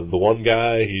 The one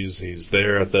guy, he's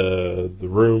there at the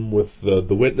room with the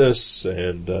witness,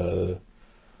 and,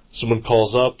 someone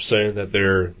calls up saying that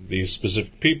they're these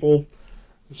specific people.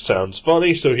 Sounds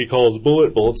funny, so he calls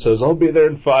Bullitt. Bullitt says, "I'll be there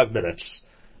in 5 minutes."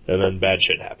 And then bad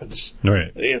shit happens.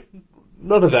 Right. Yeah,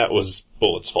 none of that was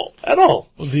Bullitt's fault at all.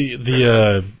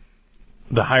 The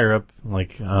higher up,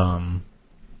 like,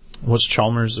 what's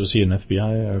Chalmers? Was he an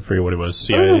FBI? I forget what he was.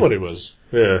 CIA. I don't know what he was.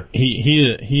 Yeah.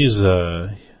 He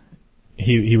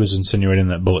was insinuating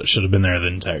that Bullitt should have been there the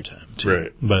entire time, too.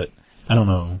 Right. But I don't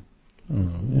know.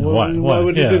 Why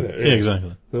would he do that? Yeah,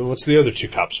 exactly. Then what's the other two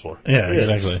cops for? Yeah,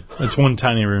 exactly. It's one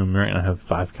tiny room, right? And I have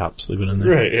 5 cops living in there.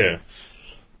 Right, yeah.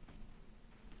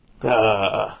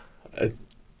 I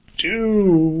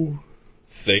do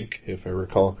think, if I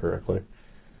recall correctly,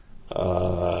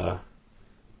 that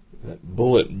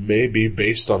Bullitt may be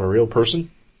based on a real person.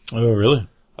 Oh, really?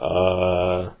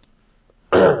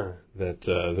 That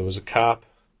there was a cop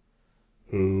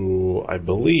who I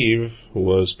believe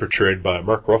was portrayed by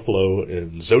Mark Ruffalo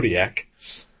in Zodiac,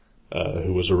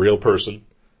 who was a real person.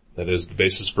 That is the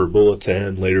basis for Bullitt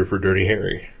and later for Dirty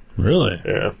Harry. Really?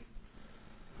 Yeah.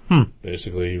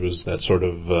 Basically, he was that sort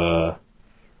of,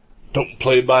 don't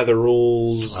play by the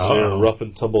rules, rough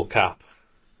and tumble cop.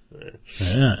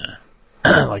 Yeah.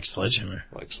 Like Sledgehammer.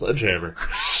 Like Sledgehammer.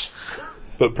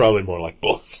 But probably more like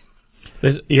Bullitt.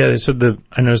 They said that,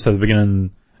 I noticed at the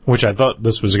beginning, which I thought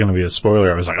this was going to be a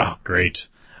spoiler. I was like, oh, great.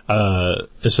 It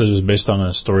says it was based on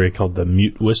a story called The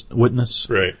Mute Witness.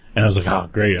 Right. And I was like, oh,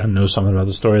 great. I know something about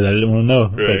the story that I didn't want to know.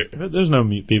 Right. Like, there's no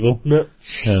mute people. No.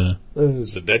 Yeah.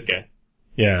 It's a dead guy.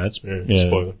 Yeah, that's,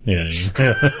 Spoiler. Yeah.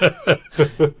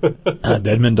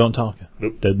 Dead men don't talk.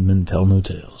 Nope. Dead men tell no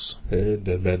tales. And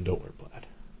dead men don't wear plaid.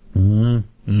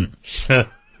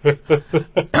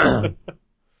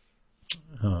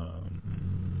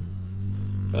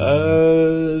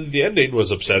 The ending was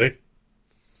upsetting.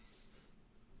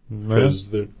 Because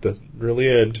there doesn't really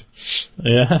end.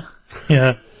 Yeah.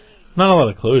 Yeah. Not a lot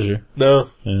of closure. No.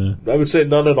 Yeah. I would say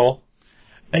none at all.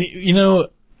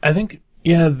 I think,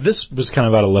 this was kind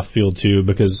of out of left field too,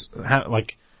 because,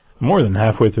 more than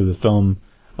halfway through the film,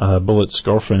 Bullitt's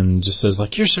girlfriend just says,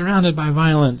 like, you're surrounded by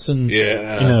violence, and,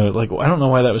 Yeah. I don't know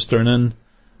why that was thrown in,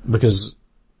 because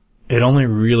it only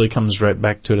really comes right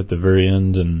back to it at the very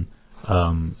end, and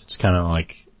it's kind of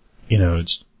like,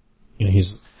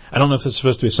 he's, I don't know if it's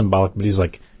supposed to be symbolic, but he's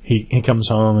like, he comes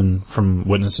home and from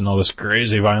witnessing all this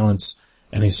crazy violence,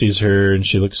 and he sees her, and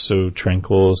she looks so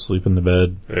tranquil, asleep in the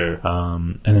bed. Yeah.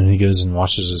 And then he goes and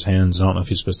washes his hands. I don't know if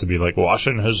he's supposed to be like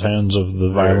washing his hands of the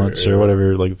violence or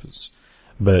whatever. Like,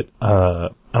 but I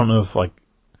don't know if like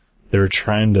they were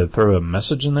trying to throw a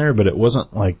message in there, but it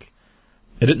wasn't like,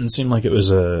 it didn't seem like it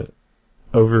was a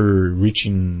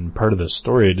overreaching part of the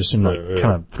story. It just seemed like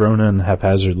kind of thrown in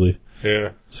haphazardly.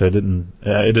 Yeah. So it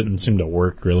didn't seem to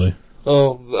work really.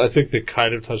 Well, I think they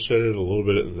kind of touched on it a little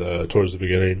bit towards the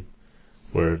beginning,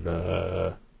 where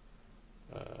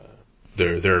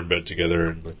they're in bed together,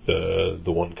 and like the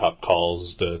one cop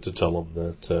calls to tell him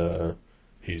that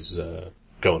he's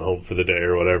going home for the day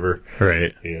or whatever.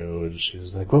 Right. And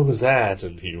she's like, "What was that?"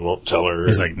 And he won't tell her.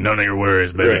 He's like, "None of your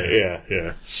worries, baby." Right,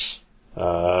 yeah.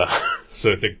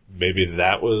 So I think maybe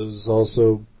that was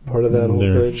also part of that whole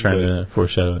They're thing. trying to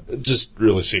foreshadow it. It just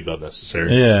really seemed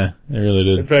unnecessary. Yeah, it really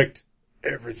did. In fact,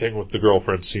 everything with the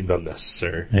girlfriend seemed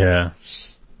unnecessary. Yeah.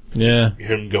 Yeah.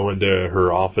 Him going to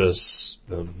her office,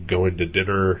 them going to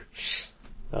dinner.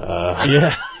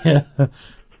 Yeah.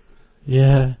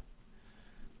 Yeah.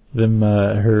 Them,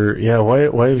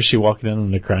 why was she walking in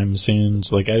on the crime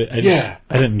scenes? Like, I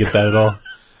didn't get that at all.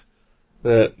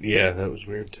 That was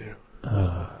weird too.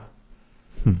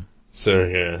 So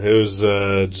yeah, it was,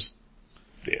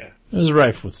 It was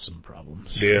rife with some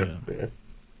problems. Yeah.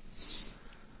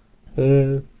 I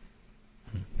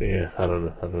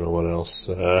don't know what else,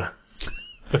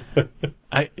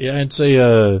 I'd say,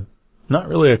 not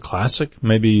really a classic.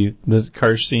 Maybe the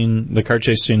car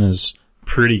chase scene is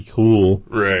pretty cool.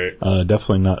 Right.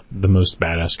 Definitely not the most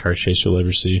badass car chase you'll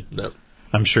ever see. No.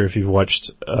 I'm sure if you've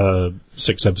watched,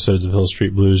 6 episodes of Hill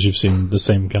Street Blues, you've seen the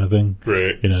same kind of thing.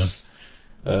 Right.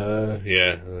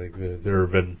 Like there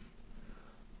have been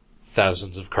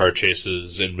thousands of car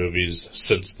chases in movies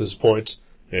since this point,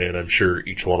 and I'm sure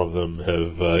each one of them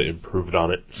have improved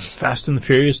on it. Fast and the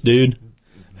Furious, dude.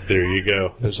 There you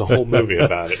go. There's a whole movie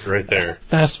about it right there.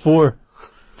 Fast 4.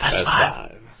 Fast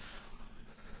 5.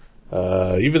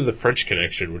 Even The French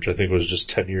Connection, which I think was just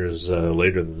 10 years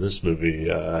later than this movie,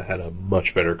 had a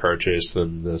much better car chase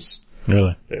than this.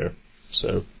 Really? There.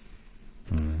 So,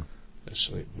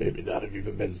 actually, maybe not have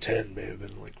even been 10, may have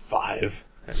been like 5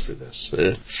 after this.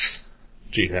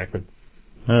 Gene Hackman.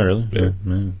 Oh, really? Yeah.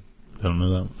 Man. I don't know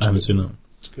that one. I haven't seen that one.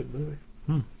 It's a good movie.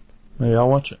 Maybe I'll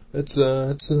watch it. It's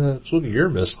one of your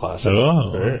missed classics.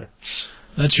 Oh. Yeah.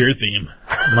 That's your theme.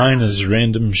 Mine is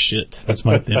random shit. That's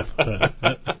my theme.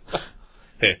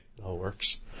 Hey, it all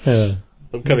works. Yeah.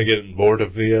 I'm kind of getting bored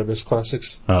of the missed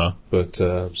classics, Oh. but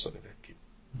I'm still gonna keep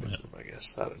them, I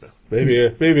guess. I don't know.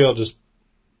 Maybe I'll just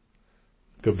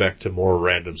go back to more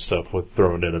random stuff with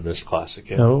throwing in a missed classic.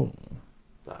 Yeah. Oh.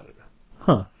 I don't know.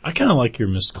 Huh. I kind of like your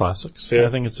missed classics. Yeah.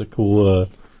 I think it's a cool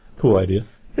idea.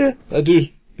 Yeah, I do.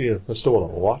 I still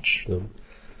want to watch them.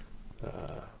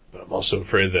 But I'm also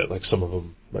afraid that, like, some of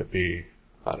them might be,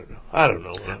 I don't know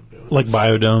what I'm doing. Like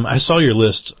Biodome. I saw your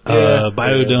list.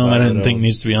 Biodome, I didn't think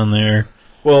needs to be on there.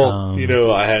 Well,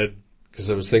 because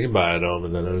I was thinking Biodome,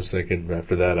 and then I was thinking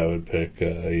after that I would pick,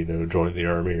 Join the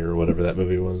Army or whatever that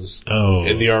movie was. Oh.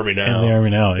 In the Army Now. In the Army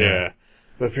Now, yeah. Yeah.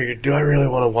 But I figured, do I really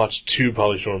want to watch 2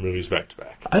 Pauly Shore movies back to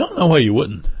back? I don't know why you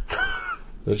wouldn't.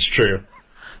 That's true.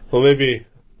 Well, maybe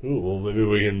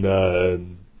we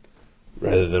can,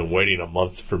 rather than waiting a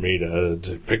month for me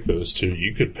to pick those 2,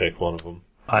 you could pick one of them.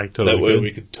 I totally That way could.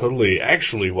 we could totally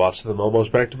actually watch them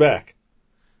almost back to back.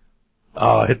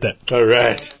 Oh, hit that.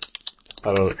 Alright.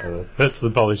 I don't. That's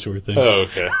the Pauly Shore thing. Oh,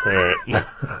 okay.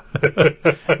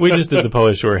 Alright. We just did the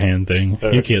Pauly Shore hand thing.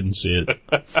 You can't see it.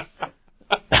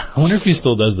 I wonder if he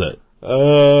still does that.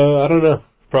 I don't know.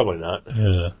 Probably not.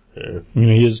 Yeah. Yeah.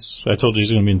 He is. I told you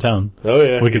he's going to be in town. Oh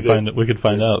yeah. We could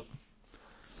find out.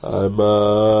 I'm,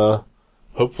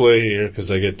 hopefully,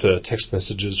 because I get text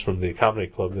messages from the comedy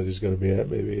club that he's going to be at,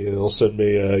 maybe they'll send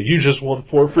me, you just won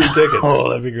 4 free tickets. Oh,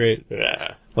 that'd be great.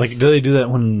 Yeah. Like, do they do that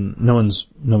when no one's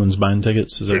buying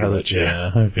tickets? Is that Pretty how much,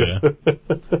 that? Yeah.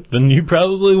 Okay. Then you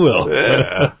probably will.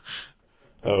 Yeah.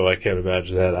 Oh, I can't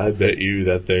imagine that. I bet you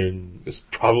that thing is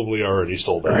probably already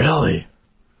sold out. Really?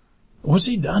 What's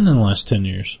he done in the last 10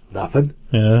 years? Nothing.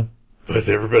 Yeah. But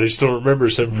everybody still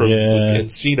remembers him from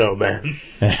Encino Man.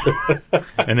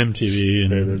 And MTV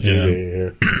and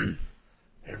MTV,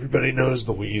 yeah. Everybody knows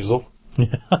the Weasel.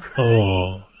 Yeah.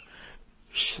 Oh.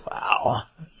 Wow.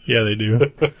 Yeah, they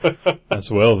do. That's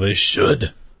well, they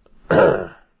should.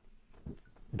 Don't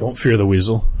fear the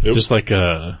Weasel. Nope. Just like,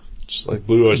 Just like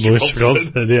Blue Oyster Louis Cult Cult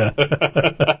said. said, yeah.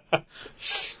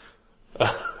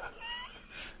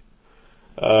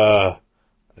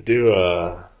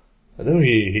 I know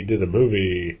he did a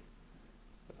movie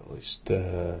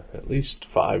at least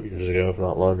 5 years ago, if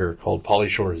not longer, called Pauly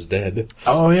Shore is Dead.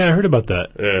 Oh, yeah, I heard about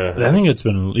that. Yeah. I think it's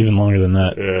been even longer than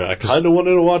that. Yeah, I kind of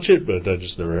wanted to watch it, but I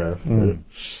just never have.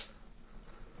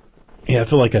 Yeah, I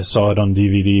feel like I saw it on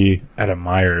DVD at a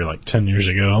Meijer like 10 years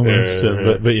ago almost.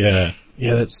 Yeah. But yeah,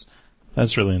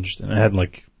 that's really interesting. I had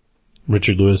like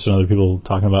Richard Lewis and other people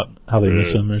talking about how they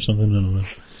miss him or something. I don't know.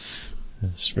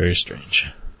 It's very strange.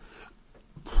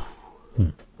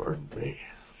 Pardon me.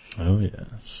 Oh,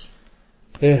 yes.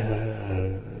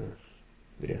 Yeah.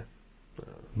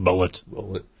 Bullet.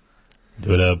 Bullet.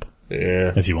 Do it up.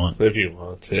 Yeah. If you want. If you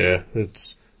want, yeah.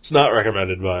 It's not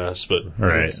recommended by us, but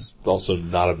Right. It's also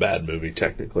not a bad movie,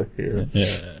 technically. Yeah.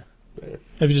 Yeah.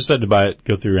 If you decide to buy it,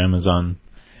 go through Amazon.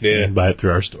 Yeah. And buy it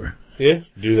through our store. Yeah,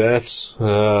 do that.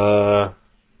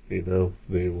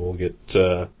 They will get,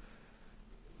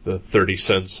 the 30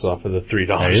 cents off of the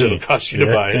 $3 it'll cost you to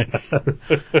buy it.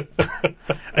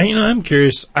 And, I'm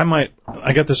curious. I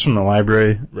got this from the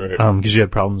library. Right. Cause you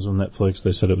had problems with Netflix.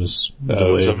 They said it was delayed.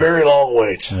 It was a very long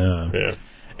wait. Yeah.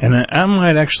 And I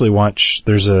might actually watch,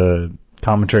 there's a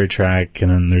commentary track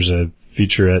and then there's a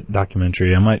featurette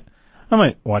documentary. I might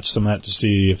watch some of that to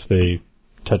see if they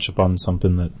touch upon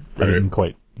something that I didn't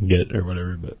quite get or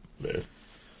whatever, but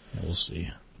we'll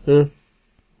see. Yeah.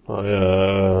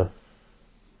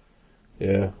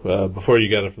 Before you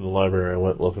got it from the library, I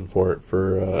went looking for it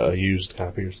for a used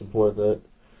copy or something like that.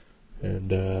 And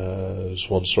this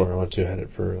one store I went to had it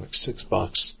for like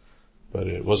 $6. But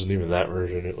it wasn't even that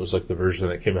version. It was like the version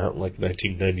that came out in like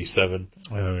 1997.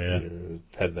 Oh, yeah. It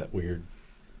had that weird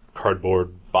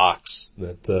cardboard box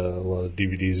that a lot of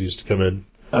DVDs used to come in.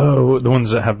 Oh, the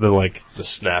ones that have the The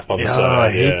snap on the oh, side.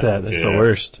 I hate that. That's the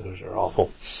worst. Those are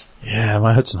awful. Yeah,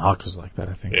 my Hudson Hawk was like that,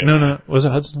 I think. Yeah. No, was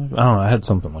it Hudson Hawk? I don't know, I had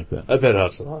something like that. I bet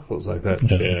Hudson Hawk was like that.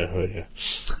 Yeah.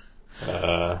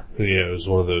 It was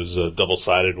one of those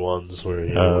double-sided ones where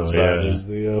one side yeah. is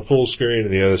the full screen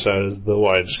and the other side is the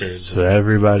widescreen. So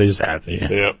everybody's happy.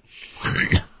 Yep.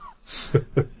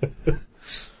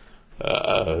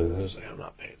 I was like, I'm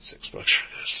not paying $6 for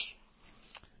this.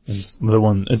 It's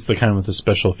the kind with the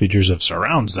special features of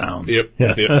surround sound. Yep.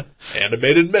 Yeah. Yep.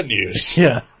 Animated menus.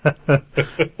 Yeah.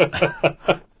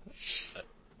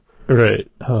 Right.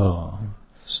 Oh.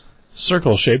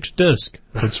 Circle-shaped disc.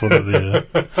 That's one of the,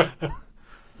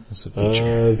 that's a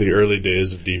feature. The early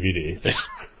days of DVD.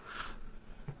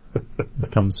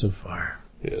 Come so far.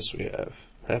 Yes, we have.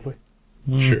 Have we?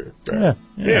 Mm. Sure. Yeah.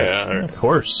 Yeah, all right. Of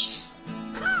course.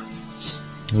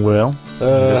 Well,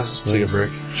 Let's take a break.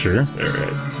 Sure. All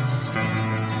right.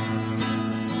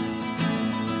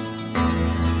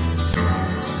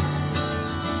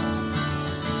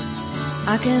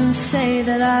 I can say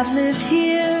that I've lived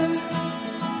here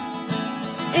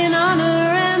in honor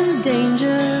and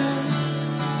danger,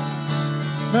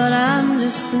 but I'm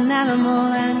just an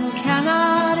animal and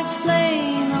cannot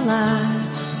explain a lie.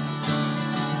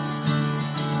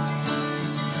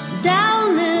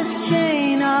 Down this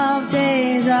chain of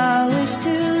days I wish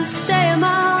to stay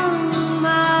among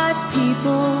my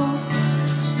people.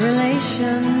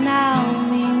 Relation now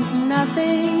means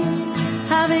nothing,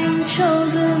 having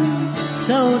chosen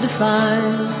so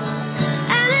defined.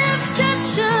 And if death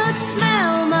should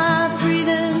smell my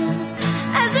breathing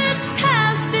as it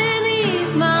passed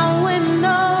beneath my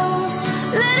window,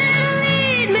 let it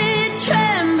lead me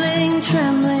trembling,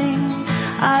 trembling.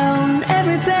 I own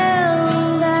every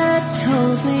bell that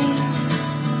tolls me.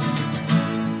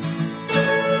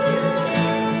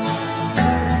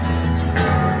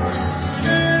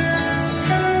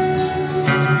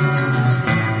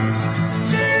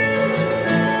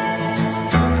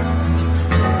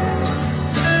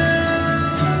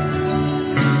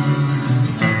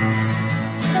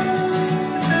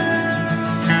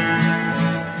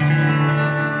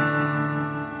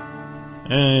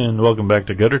 And welcome back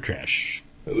to Gutter Trash.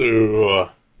 Hello.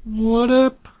 What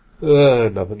up?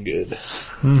 Nothing good.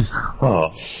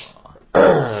 Oh.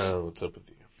 What's up with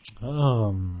you?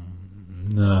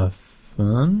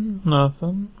 Nothing.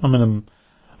 I mean,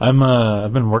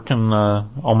 I've been working,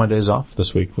 all my days off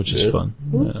this week, which is fun.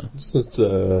 Yeah.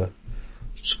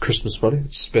 It's Christmas money.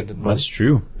 It's spending money. That's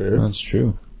true. Yeah. That's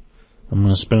true. I'm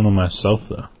gonna spend it on myself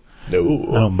though.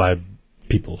 No. I don't buy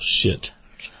people shit.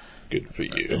 Good for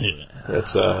you. Yeah.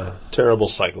 That's a terrible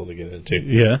cycle to get into.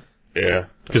 Yeah. Yeah.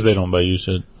 Because they don't buy you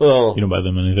shit. Well, You don't buy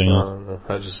them anything I else. don't know.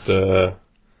 I just, I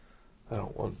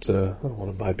don't want to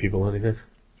buy people anything.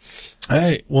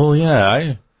 I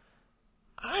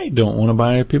I don't want to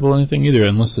buy people anything either,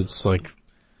 unless it's like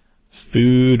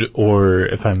food or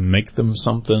if I make them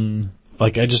something.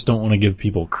 Like, I just don't want to give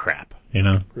people crap, you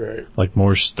know? Right. Like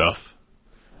more stuff.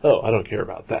 Oh, I don't care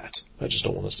about that. I just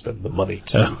don't want to spend the money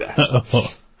to do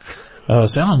that.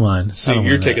 Sound line. See,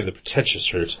 you're taking the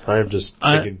pretentious route. I am just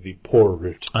taking the poor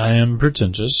route. I am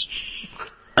pretentious.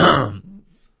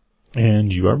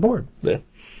 And you are bored. Yeah.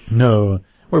 No,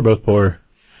 we're both poor.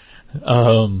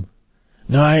 No,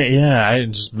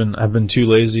 I've been too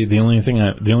lazy. The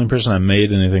only person I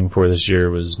made anything for this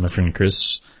year was my friend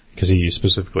Chris, because he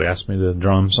specifically asked me to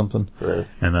draw him something. Right.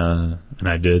 And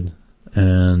I did.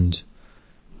 And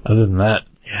other than that,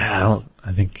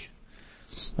 I think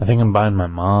I'm buying my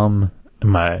mom and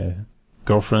my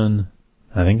girlfriend.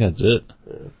 I think that's it.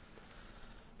 Yeah.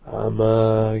 I'm,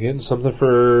 getting something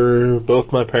for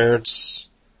both my parents.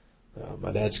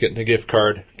 My dad's getting a gift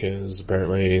card, because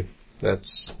apparently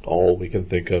that's all we can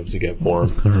think of to get for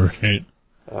him. Right.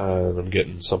 And I'm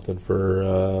getting something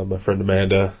for, my friend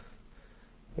Amanda.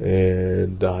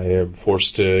 And I am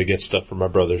forced to get stuff for my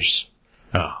brothers.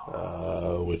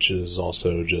 Oh. Which is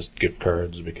also just gift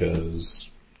cards, because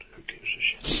who gives a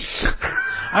shit?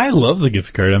 I love the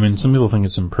gift card. I mean, some people think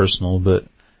it's impersonal, but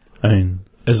I mean,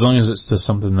 as long as it's to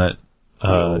something that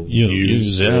you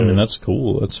use, I mean, that's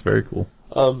cool. That's very cool.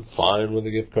 I'm fine with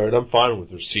a gift card. I'm fine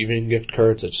with receiving gift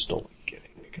cards. I just don't like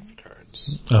getting the gift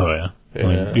cards. Oh yeah.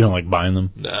 Like, you don't like buying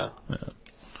them? No.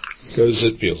 Because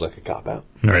it feels like a cop-out.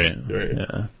 Right.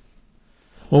 Yeah.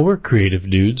 Well, we're creative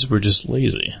dudes. We're just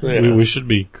lazy. Yeah. We should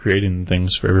be creating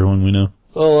things for everyone we know.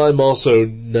 Well, I'm also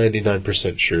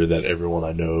 99% sure that everyone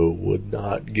I know would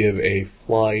not give a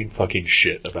flying fucking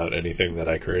shit about anything that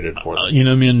I created for them. You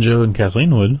know, me and Joe and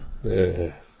Kathleen would.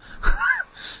 No,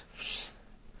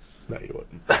 you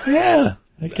wouldn't. Yeah.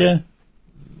 Heck yeah.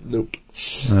 Nope.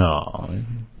 Oh.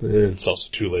 It's also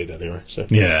too late anyway, so.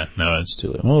 Yeah, no, it's too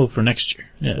late. Well, for next year.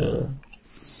 Yeah.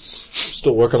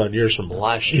 Still working on yours from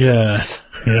last year.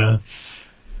 Yeah.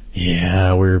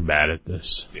 Yeah, we're bad at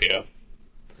this. Yeah.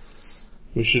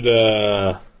 We should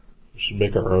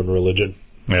make our own religion.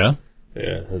 Yeah?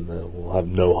 Yeah, and we'll have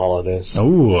no holidays.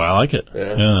 Oh, I like it.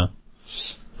 Yeah.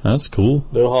 That's cool.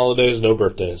 No holidays, no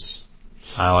birthdays.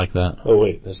 I like that. Oh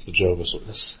wait, that's the Jehovah's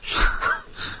Witness.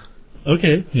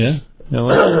 Okay, yeah. Now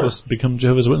let's become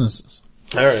Jehovah's Witnesses.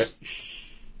 Alright.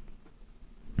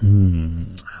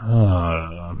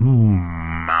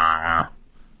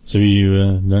 So you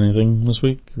done anything this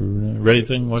week? Or read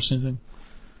anything? Watched anything?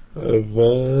 I've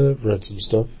read some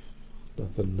stuff.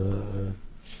 Nothing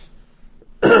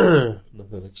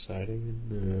nothing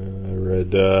exciting. I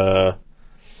read,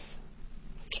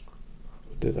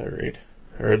 what did I read?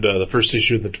 I read the first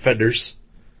issue of The Defenders.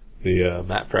 The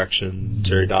Matt Fraction,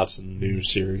 Terry Dodson new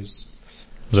series.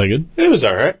 Was that good? It was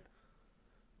alright.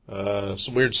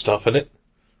 Some weird stuff in it.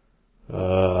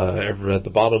 At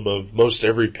the bottom of most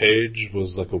every page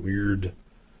was like a weird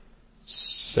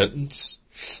sentence.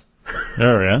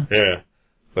 Oh, yeah? Yeah.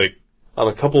 Like, on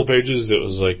a couple of pages it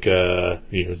was like,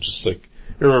 just like,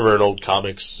 you remember in old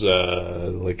comics,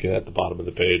 like at the bottom of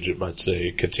the page it might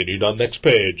say, continued on next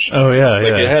page. Oh, yeah,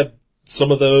 Like, it had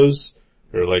some of those,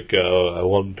 or like,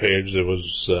 one page that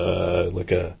was,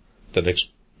 the next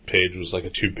page was like a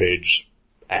 2-page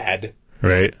ad.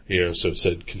 Right. So it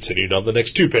said, continued on the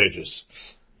next 2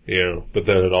 pages. But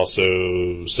then it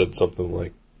also said something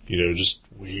like, just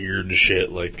weird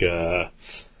shit, like, about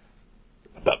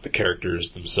the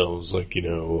characters themselves, like,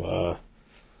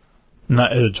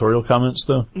 Not editorial comments,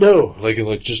 though? no, like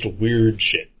just weird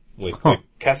shit. Like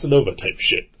Casanova type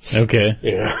shit. Okay.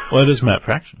 Yeah. Well, it is Matt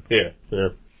Fraction. Yeah.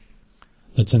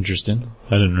 That's interesting.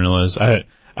 I didn't realize. I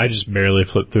just barely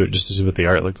flipped through it just to see what the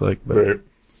art looked like. But Right.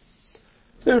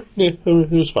 Yeah, it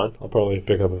was fine. I'll probably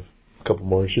pick up a couple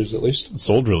more issues at least. it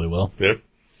sold really well. Yeah.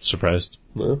 Surprised.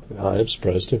 Well, I am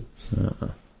surprised too.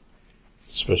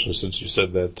 Especially since you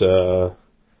said that,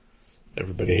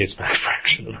 everybody hates Matt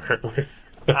Fraction, apparently.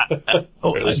 Oh,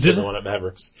 Or at least did everyone at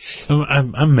Mavericks.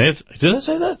 I may have, did I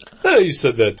say that? You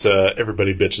said that,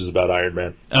 everybody bitches about Iron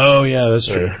Man. Oh, yeah, that's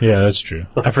true. Yeah, that's true.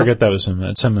 I forget that was him.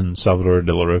 That's him and Salvador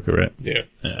De La Roca, right? Yeah.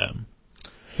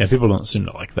 Yeah, people don't seem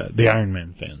to like that. The Iron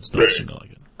Man fans don't seem to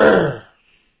like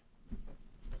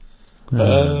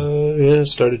it.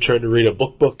 Started trying to read a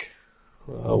book.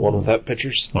 One without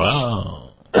pictures.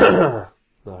 Wow. Well,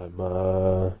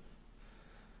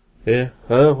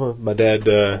 my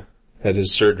dad, had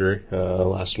his surgery,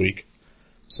 last week.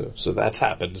 So that's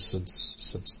happened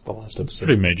since the last episode.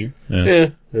 Pretty major. Yeah.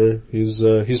 He's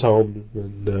home,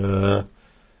 and,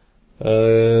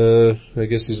 I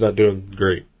guess he's not doing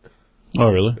great. Oh,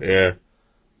 really? Yeah.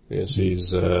 Yes,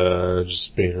 he's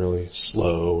just being really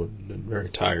slow and very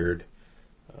tired.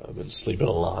 Been sleeping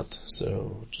a lot,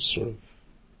 so just sort of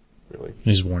really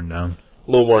He's worn down.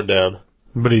 a little worn down.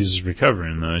 But he's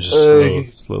recovering, though.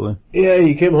 Just slowly. Yeah,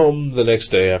 he came home the next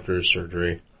day after his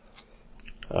surgery.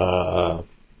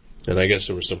 And I guess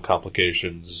there were some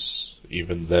complications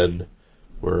even then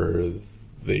where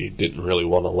they didn't really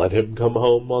want to let him come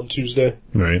home on Tuesday.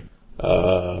 Right.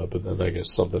 But then I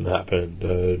guess something happened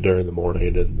during the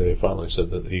morning and they finally said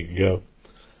that he could go.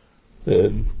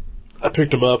 And I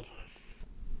picked him up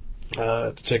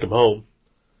to take him home.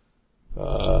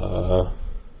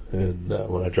 And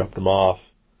when I dropped him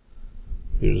off,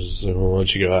 he was, well, why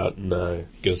don't you go out and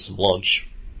get us some lunch?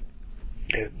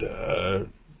 And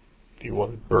he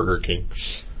wanted Burger King.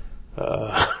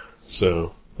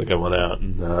 So, I went out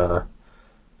and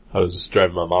I was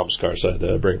driving my mom's car, so I had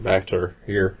to bring it back to her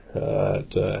here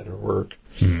at her work.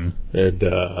 Mm-hmm. And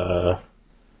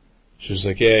she was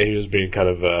like, yeah, he was being kind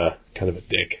of a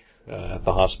dick at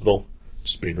the hospital,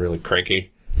 just being really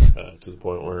cranky to the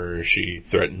point where she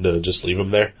threatened to just leave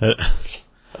him there.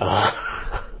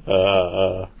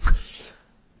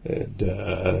 And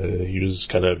he was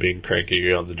kind of being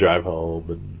cranky on the drive home,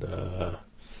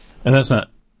 And that's not,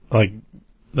 like,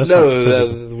 that's no, not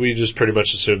typical. we just pretty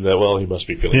much assumed that, well, he must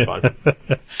be feeling fine.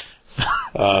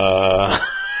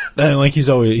 And, like, he's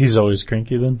always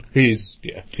cranky then? He's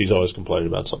always complaining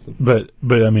about something. But,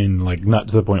 I mean, like, not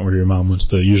to the point where your mom wants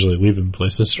to usually leave him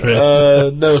places,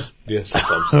 right? No. Yeah,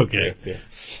 sometimes. Okay. Yeah.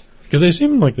 Because they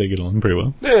seem like they get along pretty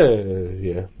well.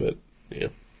 Yeah, but, yeah.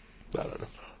 I don't know.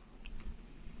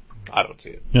 I don't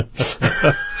see it.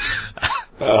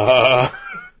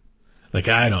 Like,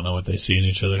 I don't know what they see in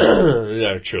each other.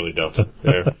 Yeah, I truly don't.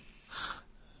 Yeah.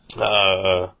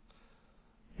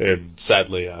 And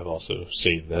sadly, I've also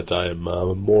seen that I am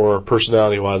more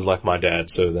personality-wise like my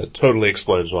dad, so that totally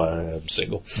explains why I am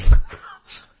single.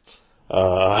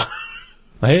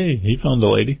 Hey, he found a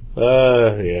lady.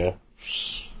 Yeah.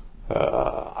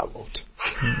 I won't.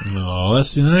 No,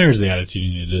 there's the attitude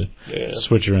you need to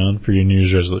switch around for your New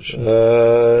Year's resolution.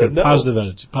 No. Positive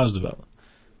attitude, positive outlook.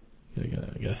 You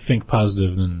gotta think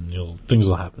positive, and things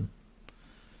will happen.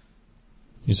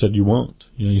 You said you won't.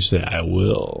 You say, I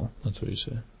will. That's what you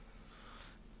say.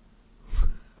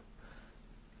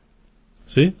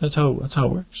 See? That's how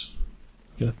it works.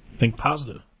 You gotta think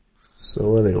positive.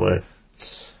 So anyway.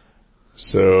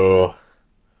 So,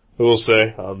 I will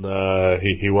say,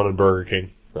 he wanted Burger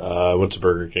King. I went to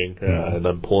Burger King, and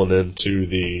I'm pulling into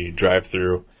the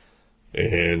drive-thru,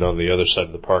 and on the other side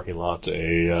of the parking lot,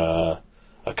 a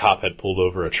cop had pulled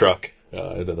over a truck,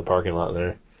 into the parking lot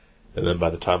there. And then by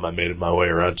the time I made my way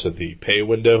around to the pay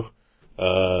window,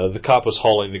 the cop was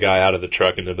hauling the guy out of the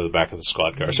truck and into the back of the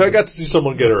squad car. So I got to see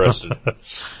someone get arrested.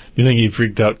 You think he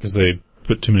freaked out because they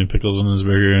put too many pickles on his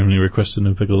burger and he requested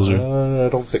no pickles? Or? I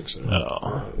don't think so.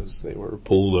 Oh. Because they were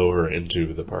pulled over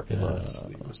into the parking lot. So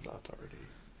he was not already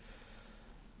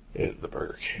in the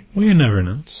Burger King. Well, you never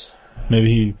know.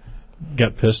 Maybe he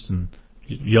got pissed and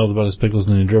yelled about his pickles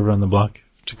and then he drove around the block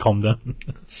to calm down.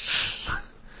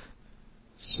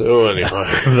 So anyway.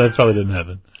 That probably didn't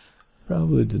happen.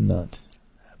 Probably did not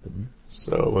happen.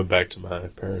 So I went back to my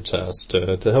parents' house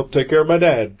to help take care of my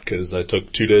dad, because I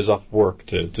took 2 days off of work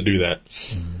to do that.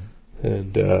 Mm.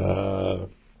 And,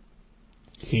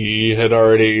 he had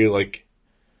already,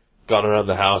 gone around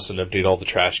the house and emptied all the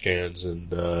trash cans,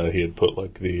 and, he had put,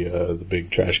 the big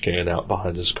trash can out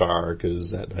behind his car,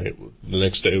 because the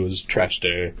next day was trash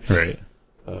day. Right.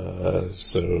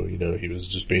 So, he was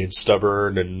just being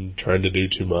stubborn and trying to do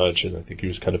too much, and I think he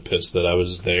was kind of pissed that I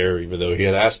was there, even though he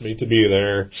had asked me to be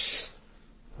there.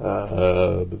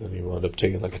 But then he wound up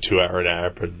taking a 2-hour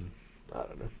nap, and I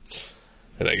don't know.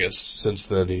 And I guess since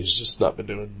then he's just not been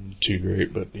doing too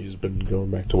great, but he's been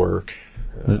going back to work.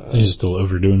 He's still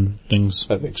overdoing things.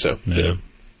 I think so. Yeah.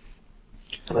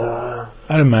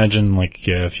 I'd imagine,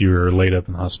 if you were laid up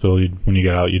in the hospital, when you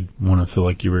got out, you'd want to feel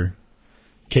like you were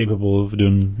capable of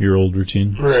doing your old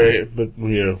routine. Right, but,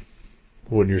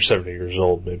 when you're 70 years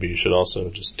old, maybe you should also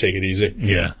just take it easy.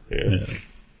 Yeah.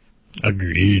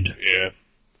 Agreed. Yeah.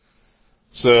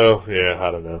 So, I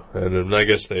don't know. And then I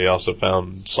guess they also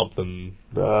found something,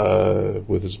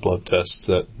 with his blood tests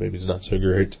that maybe is not so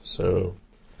great. So,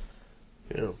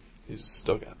 he's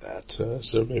still got that.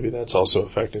 So maybe that's also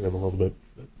affecting him a little bit.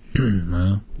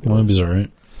 Well, maybe he's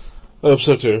alright. I hope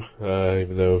so too.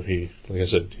 Even though he, like I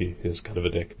said, he is kind of a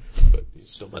dick, but he's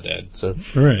still my dad, so.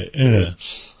 Right, yeah.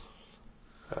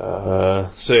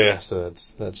 So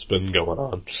that's been going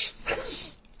on.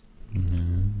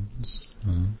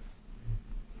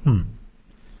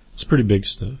 It's pretty big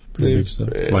stuff. Yeah.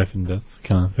 Life and death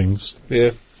kind of things.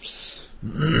 Yeah.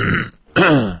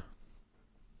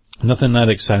 Nothing that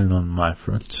exciting on my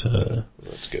front.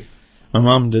 That's good. My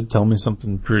mom did tell me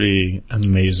something pretty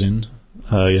amazing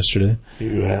yesterday.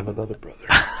 You have another brother.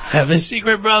 I have a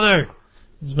secret brother!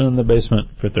 He's been in the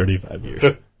basement for 35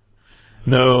 years.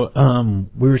 No,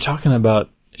 we were talking about,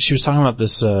 she was talking about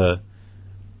this,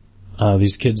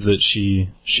 these kids that she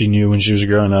knew when she was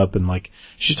growing up, and like,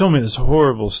 she told me this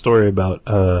horrible story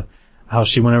about, how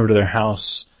she went over to their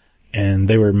house and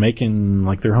they were making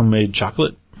like their homemade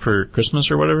chocolate for Christmas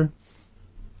or whatever.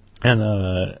 And,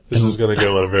 This is gonna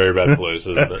go in a very bad place,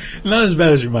 isn't it? not as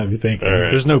bad as you might be thinking. All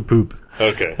right. There's no poop.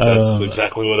 Okay, that's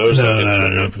exactly what I was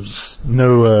thinking.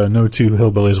 No two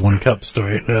hillbillies, one cup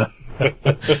story.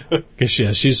 Cause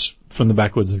she's from the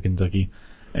backwoods of Kentucky.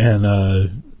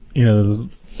 And,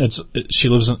 she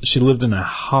lived in a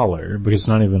holler, because it's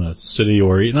not even a city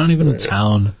or not even a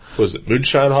town. Was it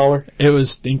Moonshine Holler? It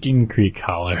was Stinking Creek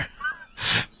Holler.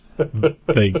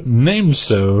 They named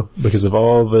so because of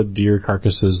all the deer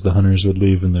carcasses the hunters would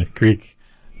leave in the creek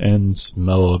and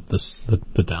smell up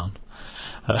the town.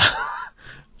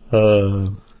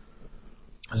 But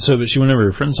she went over to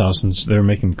her friend's house and they were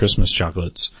making Christmas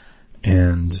chocolates,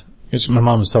 and my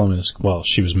mom was telling me this while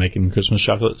she was making Christmas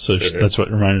chocolates, so that's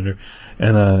what reminded her.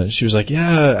 And she was like,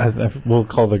 "Yeah, we'll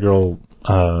call the girl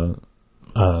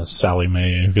Sally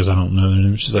Mae, because I don't know their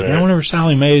name." She's like, "I went over to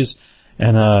Sally Mae's,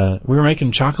 and we were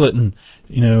making chocolate, and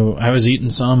I was eating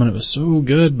some, and it was so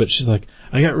good." But she's like,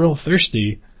 "I got real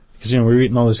thirsty because we were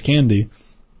eating all this candy,"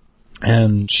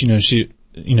 and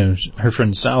her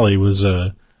friend Sally was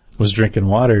drinking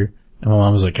water, and my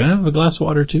mom was like, "Can I have a glass of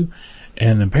water too?"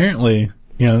 And apparently,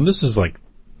 this is like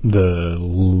the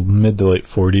mid to late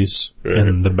 40s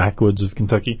in the backwoods of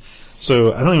Kentucky.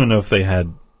 So I don't even know if they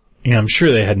had, I'm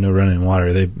sure they had no running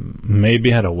water. They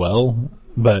maybe had a well,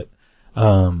 but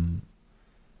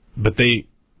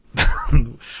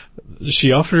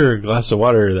she offered her a glass of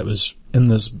water that was in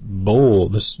this bowl,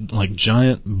 this like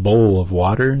giant bowl of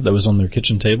water that was on their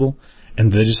kitchen table,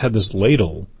 and they just had this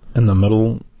ladle in the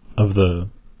middle of the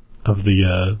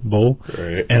bowl.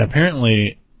 Right. And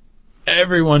apparently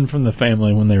everyone from the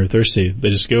family, when they were thirsty,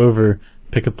 they just go over,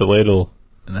 pick up the ladle,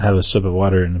 and have a sip of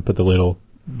water, and put the ladle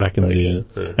back in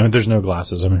there's no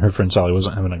glasses. I mean, her friend Sally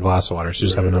wasn't having a glass of water. She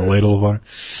was having a ladle of water.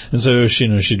 And so she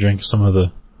drank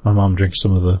my mom drank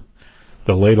some of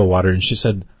the ladle water, and she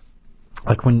said,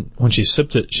 like, when she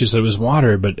sipped it, she said it was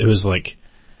water, but it was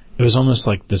almost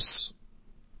like this,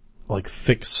 like,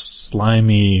 thick,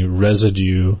 slimy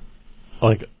residue,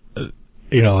 like,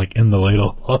 like in the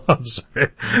ladle. I'm sorry.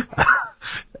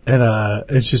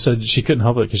 And she said she couldn't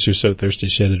help it because she was so thirsty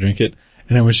she had to drink it.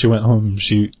 And then when she went home,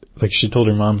 she told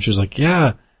her mom, she was like,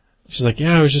 I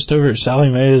was just over at Sally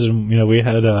Mae's, and, we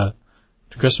had,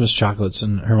 Christmas chocolates.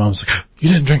 And her mom's like, "You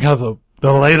didn't drink out of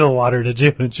the ladle water, did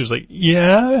you?" And she was like,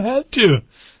 "Yeah, I had to."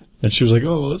 And she was like,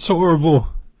 "Oh, that's horrible."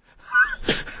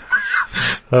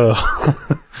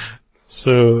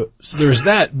 So there was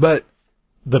that, but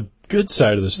the good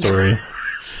side of the story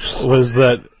was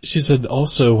that she said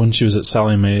also when she was at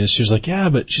Sally Mae's, she was like,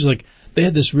 but she's like, they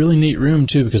had this really neat room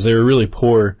too, because they were really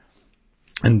poor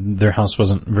and their house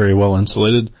wasn't very well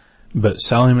insulated. But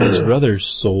Sally Mae's brother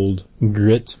sold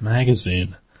Grit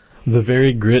magazine. The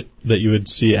very Grit that you would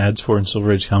see ads for in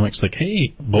Silver Age comics, like,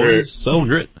 "Hey, boys, sell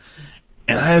Grit."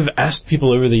 And I've asked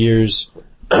people over the years,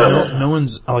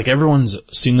 everyone's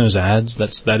seen those ads,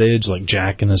 that's that age, like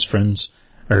Jack and his friends,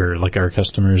 or like our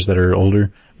customers that are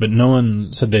older, but no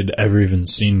one said they'd ever even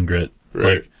seen Grit.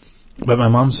 Right. But my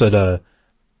mom said,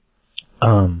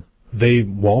 they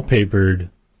wallpapered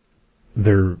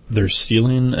their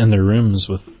ceiling and their rooms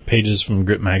with pages from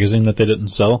Grit magazine that they didn't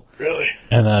sell. Really?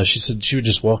 And she said she would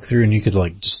just walk through and you could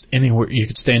like just anywhere, you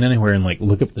could stand anywhere and like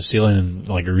look up the ceiling and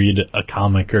like read a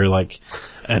comic or like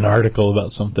an article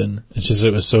about something.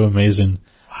 It was so amazing.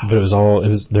 But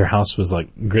their house was like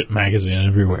Grit magazine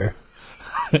everywhere.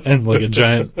 And like a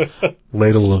giant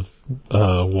ladle of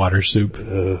water soup.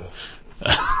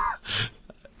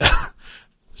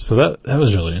 So that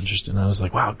was really interesting. I was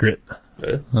like, wow, Grit.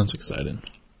 Yeah. That's exciting.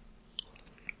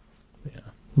 Yeah.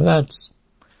 But that's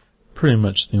pretty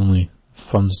much the only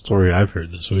fun story I've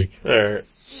heard this week.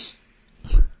 Alright.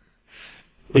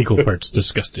 Equal parts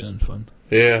disgusting and fun.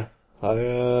 Yeah.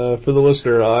 For the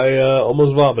listener, I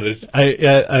almost vomited.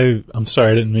 I'm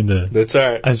sorry, I didn't mean to. That's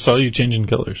alright. I saw you changing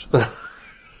colors.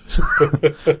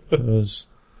 It was.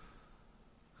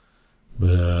 But,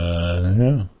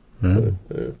 yeah.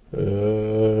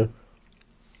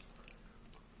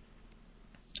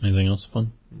 Anything else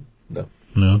fun? No.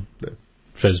 No?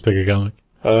 Should I just pick a comic?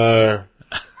 Yeah,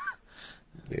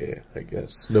 I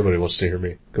guess. Nobody wants to hear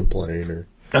me complain or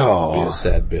Be a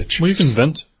sad bitch. Well, you can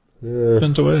vent.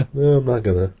 Vent away. No, I'm not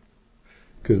gonna.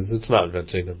 Because it's not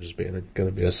venting, I'm just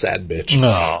gonna be a sad bitch.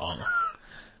 Oh.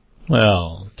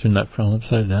 Well, turn that frown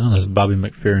upside down, as Bobby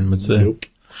McFerrin would say. Nope.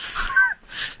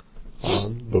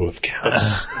 On both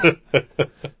counts.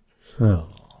 Oh.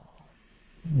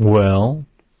 Well,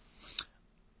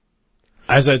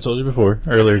 as I told you before,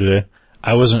 earlier today,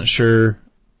 I wasn't sure,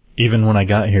 even when I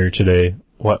got here today,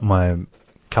 what my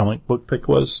comic book pick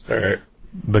was. Alright.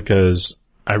 Because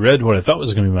I read what I thought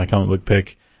was going to be my comic book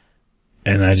pick,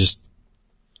 and I just,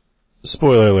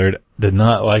 spoiler alert, did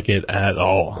not like it at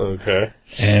all. Okay.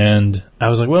 And I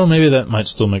was like, well, maybe that might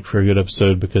still make for a good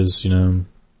episode because,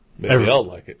 Maybe I'll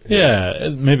like it. yeah,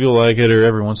 maybe we'll like it, or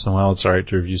every once in a while it's alright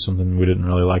to review something we didn't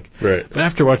really like. Right. But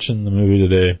after watching the movie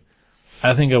today,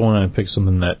 I think I want to pick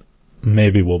something that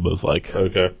maybe we'll both like.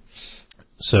 Okay.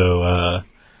 So,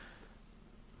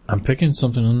 I'm picking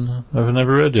something I've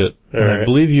never read yet. And Alright. I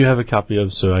believe you have a copy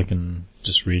of, so I can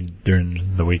just read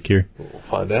during the week here. We'll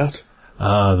find out.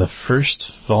 The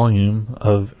first volume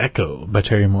of Echo by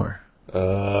Terry Moore.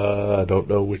 I don't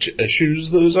know which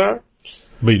issues those are,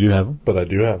 But you do have them? but I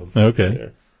do have them.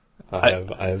 Okay. Yeah.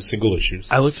 I have single issues.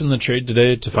 I looked in the trade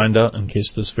today to find out in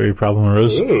case this very problem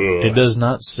arose. Ooh. It does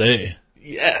not say.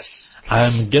 Yes.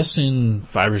 I'm guessing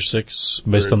 5 or 6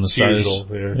 based Or on the it's size. usual,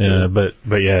 Yeah, but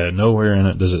yeah, nowhere in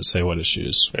it does it say what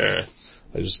issues. Yeah.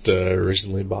 I just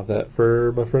recently bought that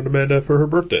for my friend Amanda for her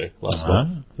birthday last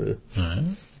month. Yeah.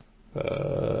 Alright.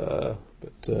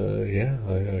 Yeah,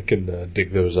 I can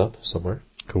dig those up somewhere.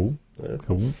 Cool. Yeah.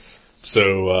 Cool.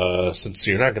 So, since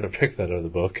you're not going to pick that other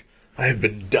book, I have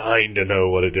been dying to know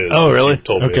what it is. Oh, since really? You've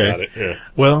told Okay. me about it. Yeah.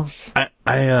 Well,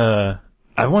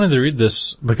 I wanted to read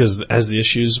this because as the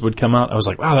issues would come out, I was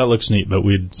like, wow, that looks neat, but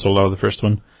we'd sold out of the first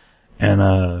one. And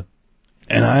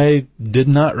I did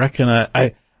not recognize,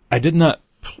 I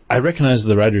recognized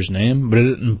the writer's name, but I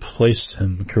didn't place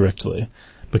him correctly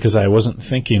because I wasn't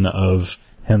thinking of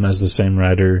him as the same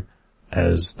writer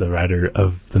as the writer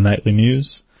of the Nightly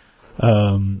News.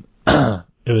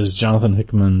 It was Jonathan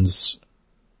Hickman's,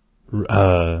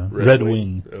 Red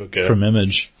Wing Okay. from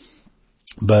Image.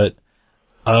 But,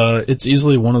 it's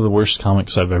easily one of the worst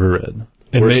comics I've ever read.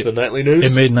 Worse than Nightly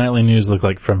News? It made Nightly News look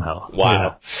like From Hell.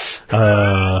 Wow.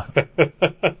 Yeah.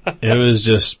 It was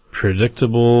just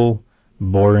predictable,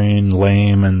 boring,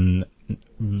 lame, and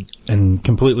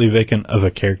completely vacant of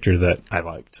a character that I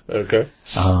liked. Okay.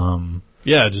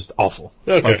 Yeah, just awful.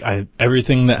 Okay. Like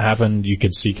everything that happened you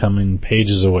could see coming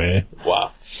pages away,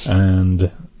 Wow. and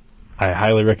I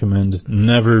highly recommend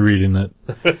never reading it,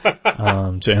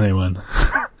 to anyone.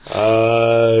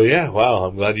 Yeah, wow,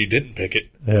 I'm glad you didn't pick it.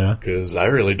 Yeah. Because I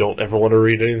really don't ever want to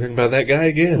read anything about that guy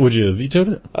again. Would you have vetoed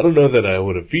it? I don't know that I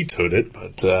would have vetoed it,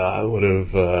 but I would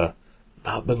have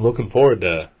not been looking forward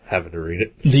to having to read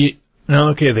it. The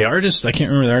artist, I can't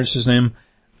remember the artist's name.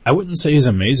 I wouldn't say he's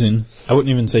amazing. I wouldn't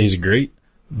even say he's great,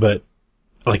 but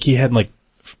like he had like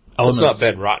It's elements. not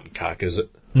Ben Rottencock, is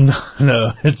it? No,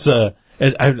 it's I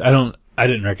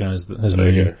didn't recognize his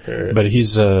name, Okay, alright. but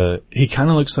he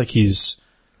kind of looks like he's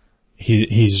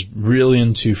really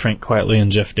into Frank Quitely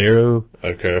and Jeff Darrow,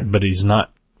 Okay. but he's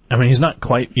not. I mean, he's not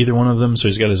quite either one of them, so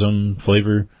he's got his own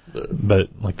flavor. But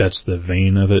like that's the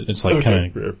vein of it. It's like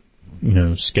kind of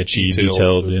yeah. sketchy,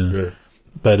 detailed. Yeah.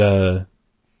 But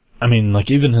I mean, like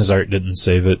even his art didn't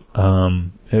save it.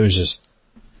 It was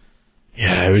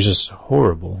just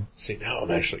horrible. See, now I'm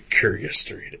actually curious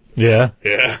to read it. Yeah.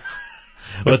 Yeah.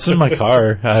 Well, it's in my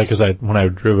car, because when I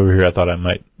drove over here, I thought I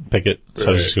might pick it, so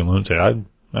I was just gonna loan it to you.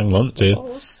 I can loan it to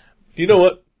you. You know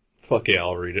what? Fuck yeah,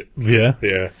 I'll read it. Yeah.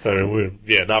 Yeah. I mean,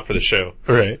 not for the show.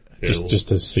 Right. Yeah, Just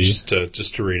to see. Just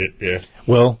to read it, yeah.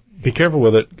 Well, be careful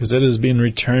with it, because it is being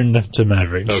returned to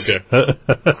Mavericks. Okay.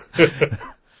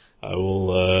 I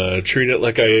will treat it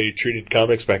like I treated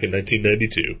comics back in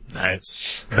 1992.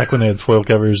 Nice. Back when they had foil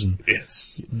covers and...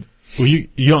 Yes. Well, you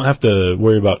don't have to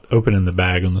worry about opening the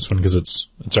bag on this one, because it's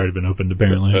already been opened,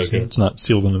 apparently. Okay. So it's not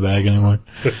sealed in the bag anymore.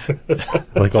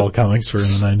 Like all comics were in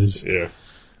the 90s. Yeah.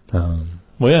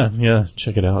 Well, yeah,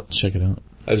 check it out.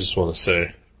 I just want to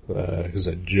say, because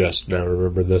I just now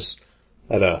remember this,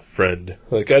 I had a friend,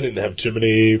 like I didn't have too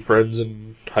many friends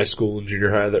in high school and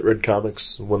junior high that read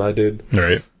comics when I did.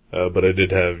 Right. But I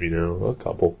did have, a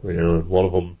couple, and one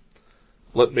of them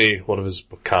lent me one of his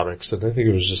comics, and I think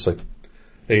it was just like,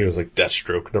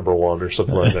 Deathstroke #1 or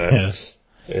something like that. Yes.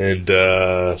 And,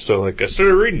 so I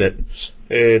started reading it,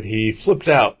 and he flipped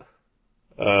out,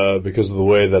 because of the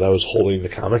way that I was holding the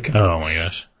comic. Oh my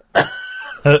gosh.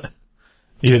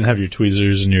 You didn't have your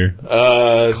tweezers and your...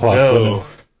 No.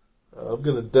 I'm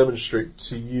going to demonstrate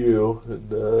to you.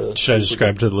 And, Should I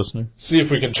describe to the listener? see if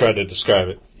we can try to describe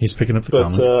it. He's picking up the But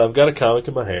comic. I've got a comic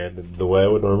in my hand, and the way I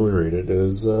would normally read it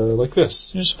is like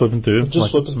this. You're just flipping through.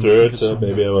 Just flipping through it.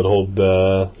 Maybe I would hold,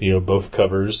 both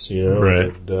covers,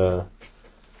 Right. and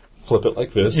flip it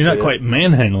like this. You're not yeah. quite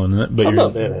manhandling it, but I'm you're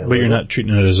not manhandling but you're it. not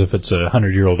treating it as if it's a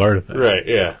 100-year-old artifact. Right,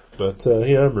 yeah. But,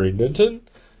 I'm reading it, and,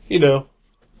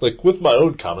 like with my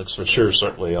own comics, for sure,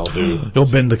 certainly I'll do. You'll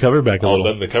bend the cover back a I'll little.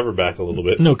 bend the cover back a little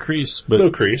bit. No crease, but No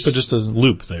crease. but just a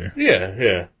loop there. Yeah,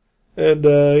 yeah. And,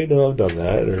 I've done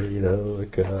that, or,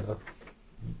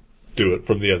 do it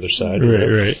from the other side. you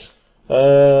know?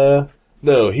 Right.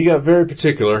 No, he got very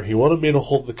particular. He wanted me to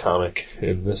hold the comic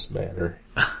in this manner.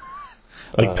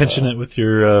 Like pinching it with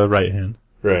your right hand.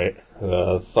 Right.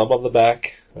 Thumb on the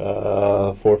back,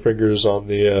 4 fingers on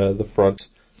the front,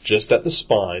 just at the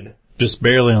spine, Just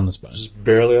barely on the spine. just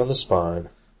barely on the spine,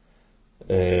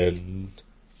 and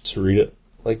to read it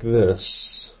like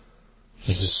this.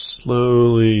 You're just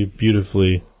slowly,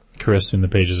 beautifully caressing the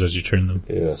pages as you turn them.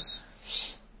 Yes.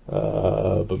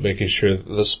 But making sure that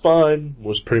the spine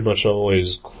was pretty much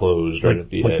always closed right at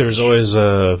the edge. There's always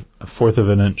a fourth of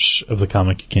an inch of the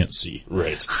comic you can't see.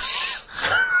 Right.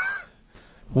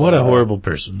 What a horrible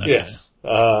person that is.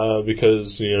 Yes.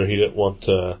 Because, he didn't want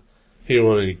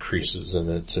any creases in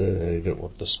it, or he didn't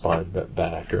want the spine bent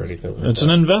back or anything like It's that.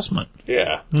 an investment.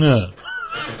 Yeah. Yeah.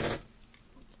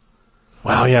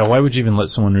 Wow, yeah, why would you even let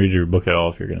someone read your book at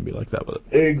all if you're going to be like that with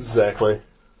it? Exactly.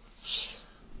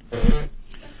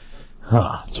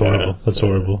 Huh, that's horrible. That's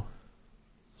horrible.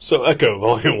 So Echo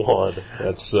Volume 1,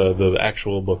 that's the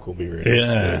actual book we'll be reading.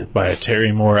 Yeah, by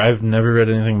Terry Moore. I've never read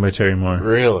anything by Terry Moore.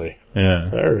 Really?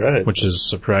 Yeah. Alright. Which is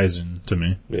surprising to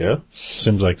me. Yeah.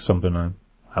 Seems like something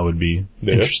I would be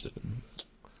interested in.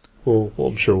 Well,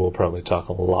 I'm sure we'll probably talk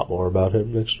a lot more about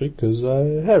him next week, because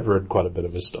I have read quite a bit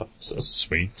of his stuff. So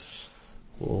Sweet.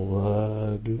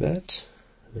 we'll do that.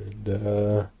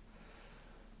 And,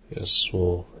 yes,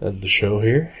 we'll end the show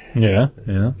here. Yeah,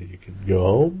 yeah. You can go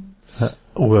home.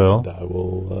 Well. And I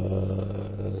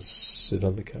will sit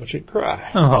on the couch and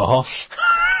cry. Oh.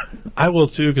 I will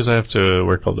too, because I have to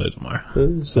work all day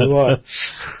tomorrow. So do I.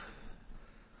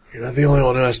 You're not the only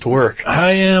one who has to work.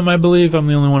 I am. I believe I'm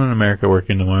the only one in America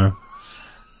working tomorrow.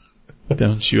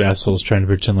 Don't you assholes trying to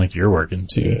pretend like you're working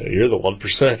too. Yeah, you're the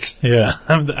 1%. Yeah,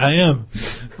 I am.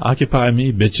 Occupy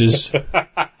me, bitches.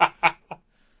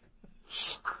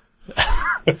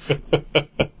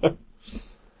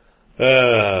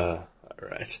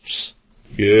 Alright.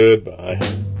 Goodbye.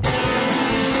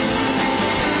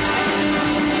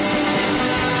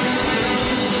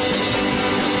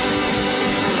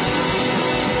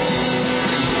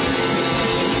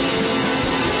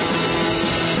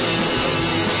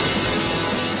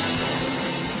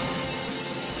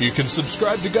 You can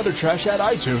subscribe to Gutter Trash at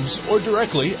iTunes or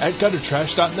directly at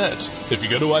guttertrash.net. If you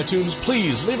go to iTunes,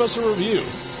 please leave us a review.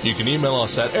 You can email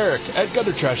us at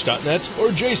eric@guttertrash.net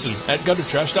or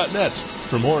jason@guttertrash.net.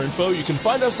 For more info, you can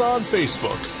find us on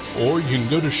Facebook, or you can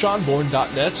go to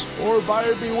seanborn.net or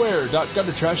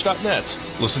buyerbeware.guttertrash.net.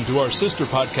 Listen to our sister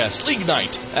podcast, League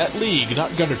Night, at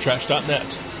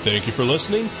league.guttertrash.net. Thank you for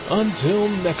listening. Until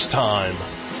next time.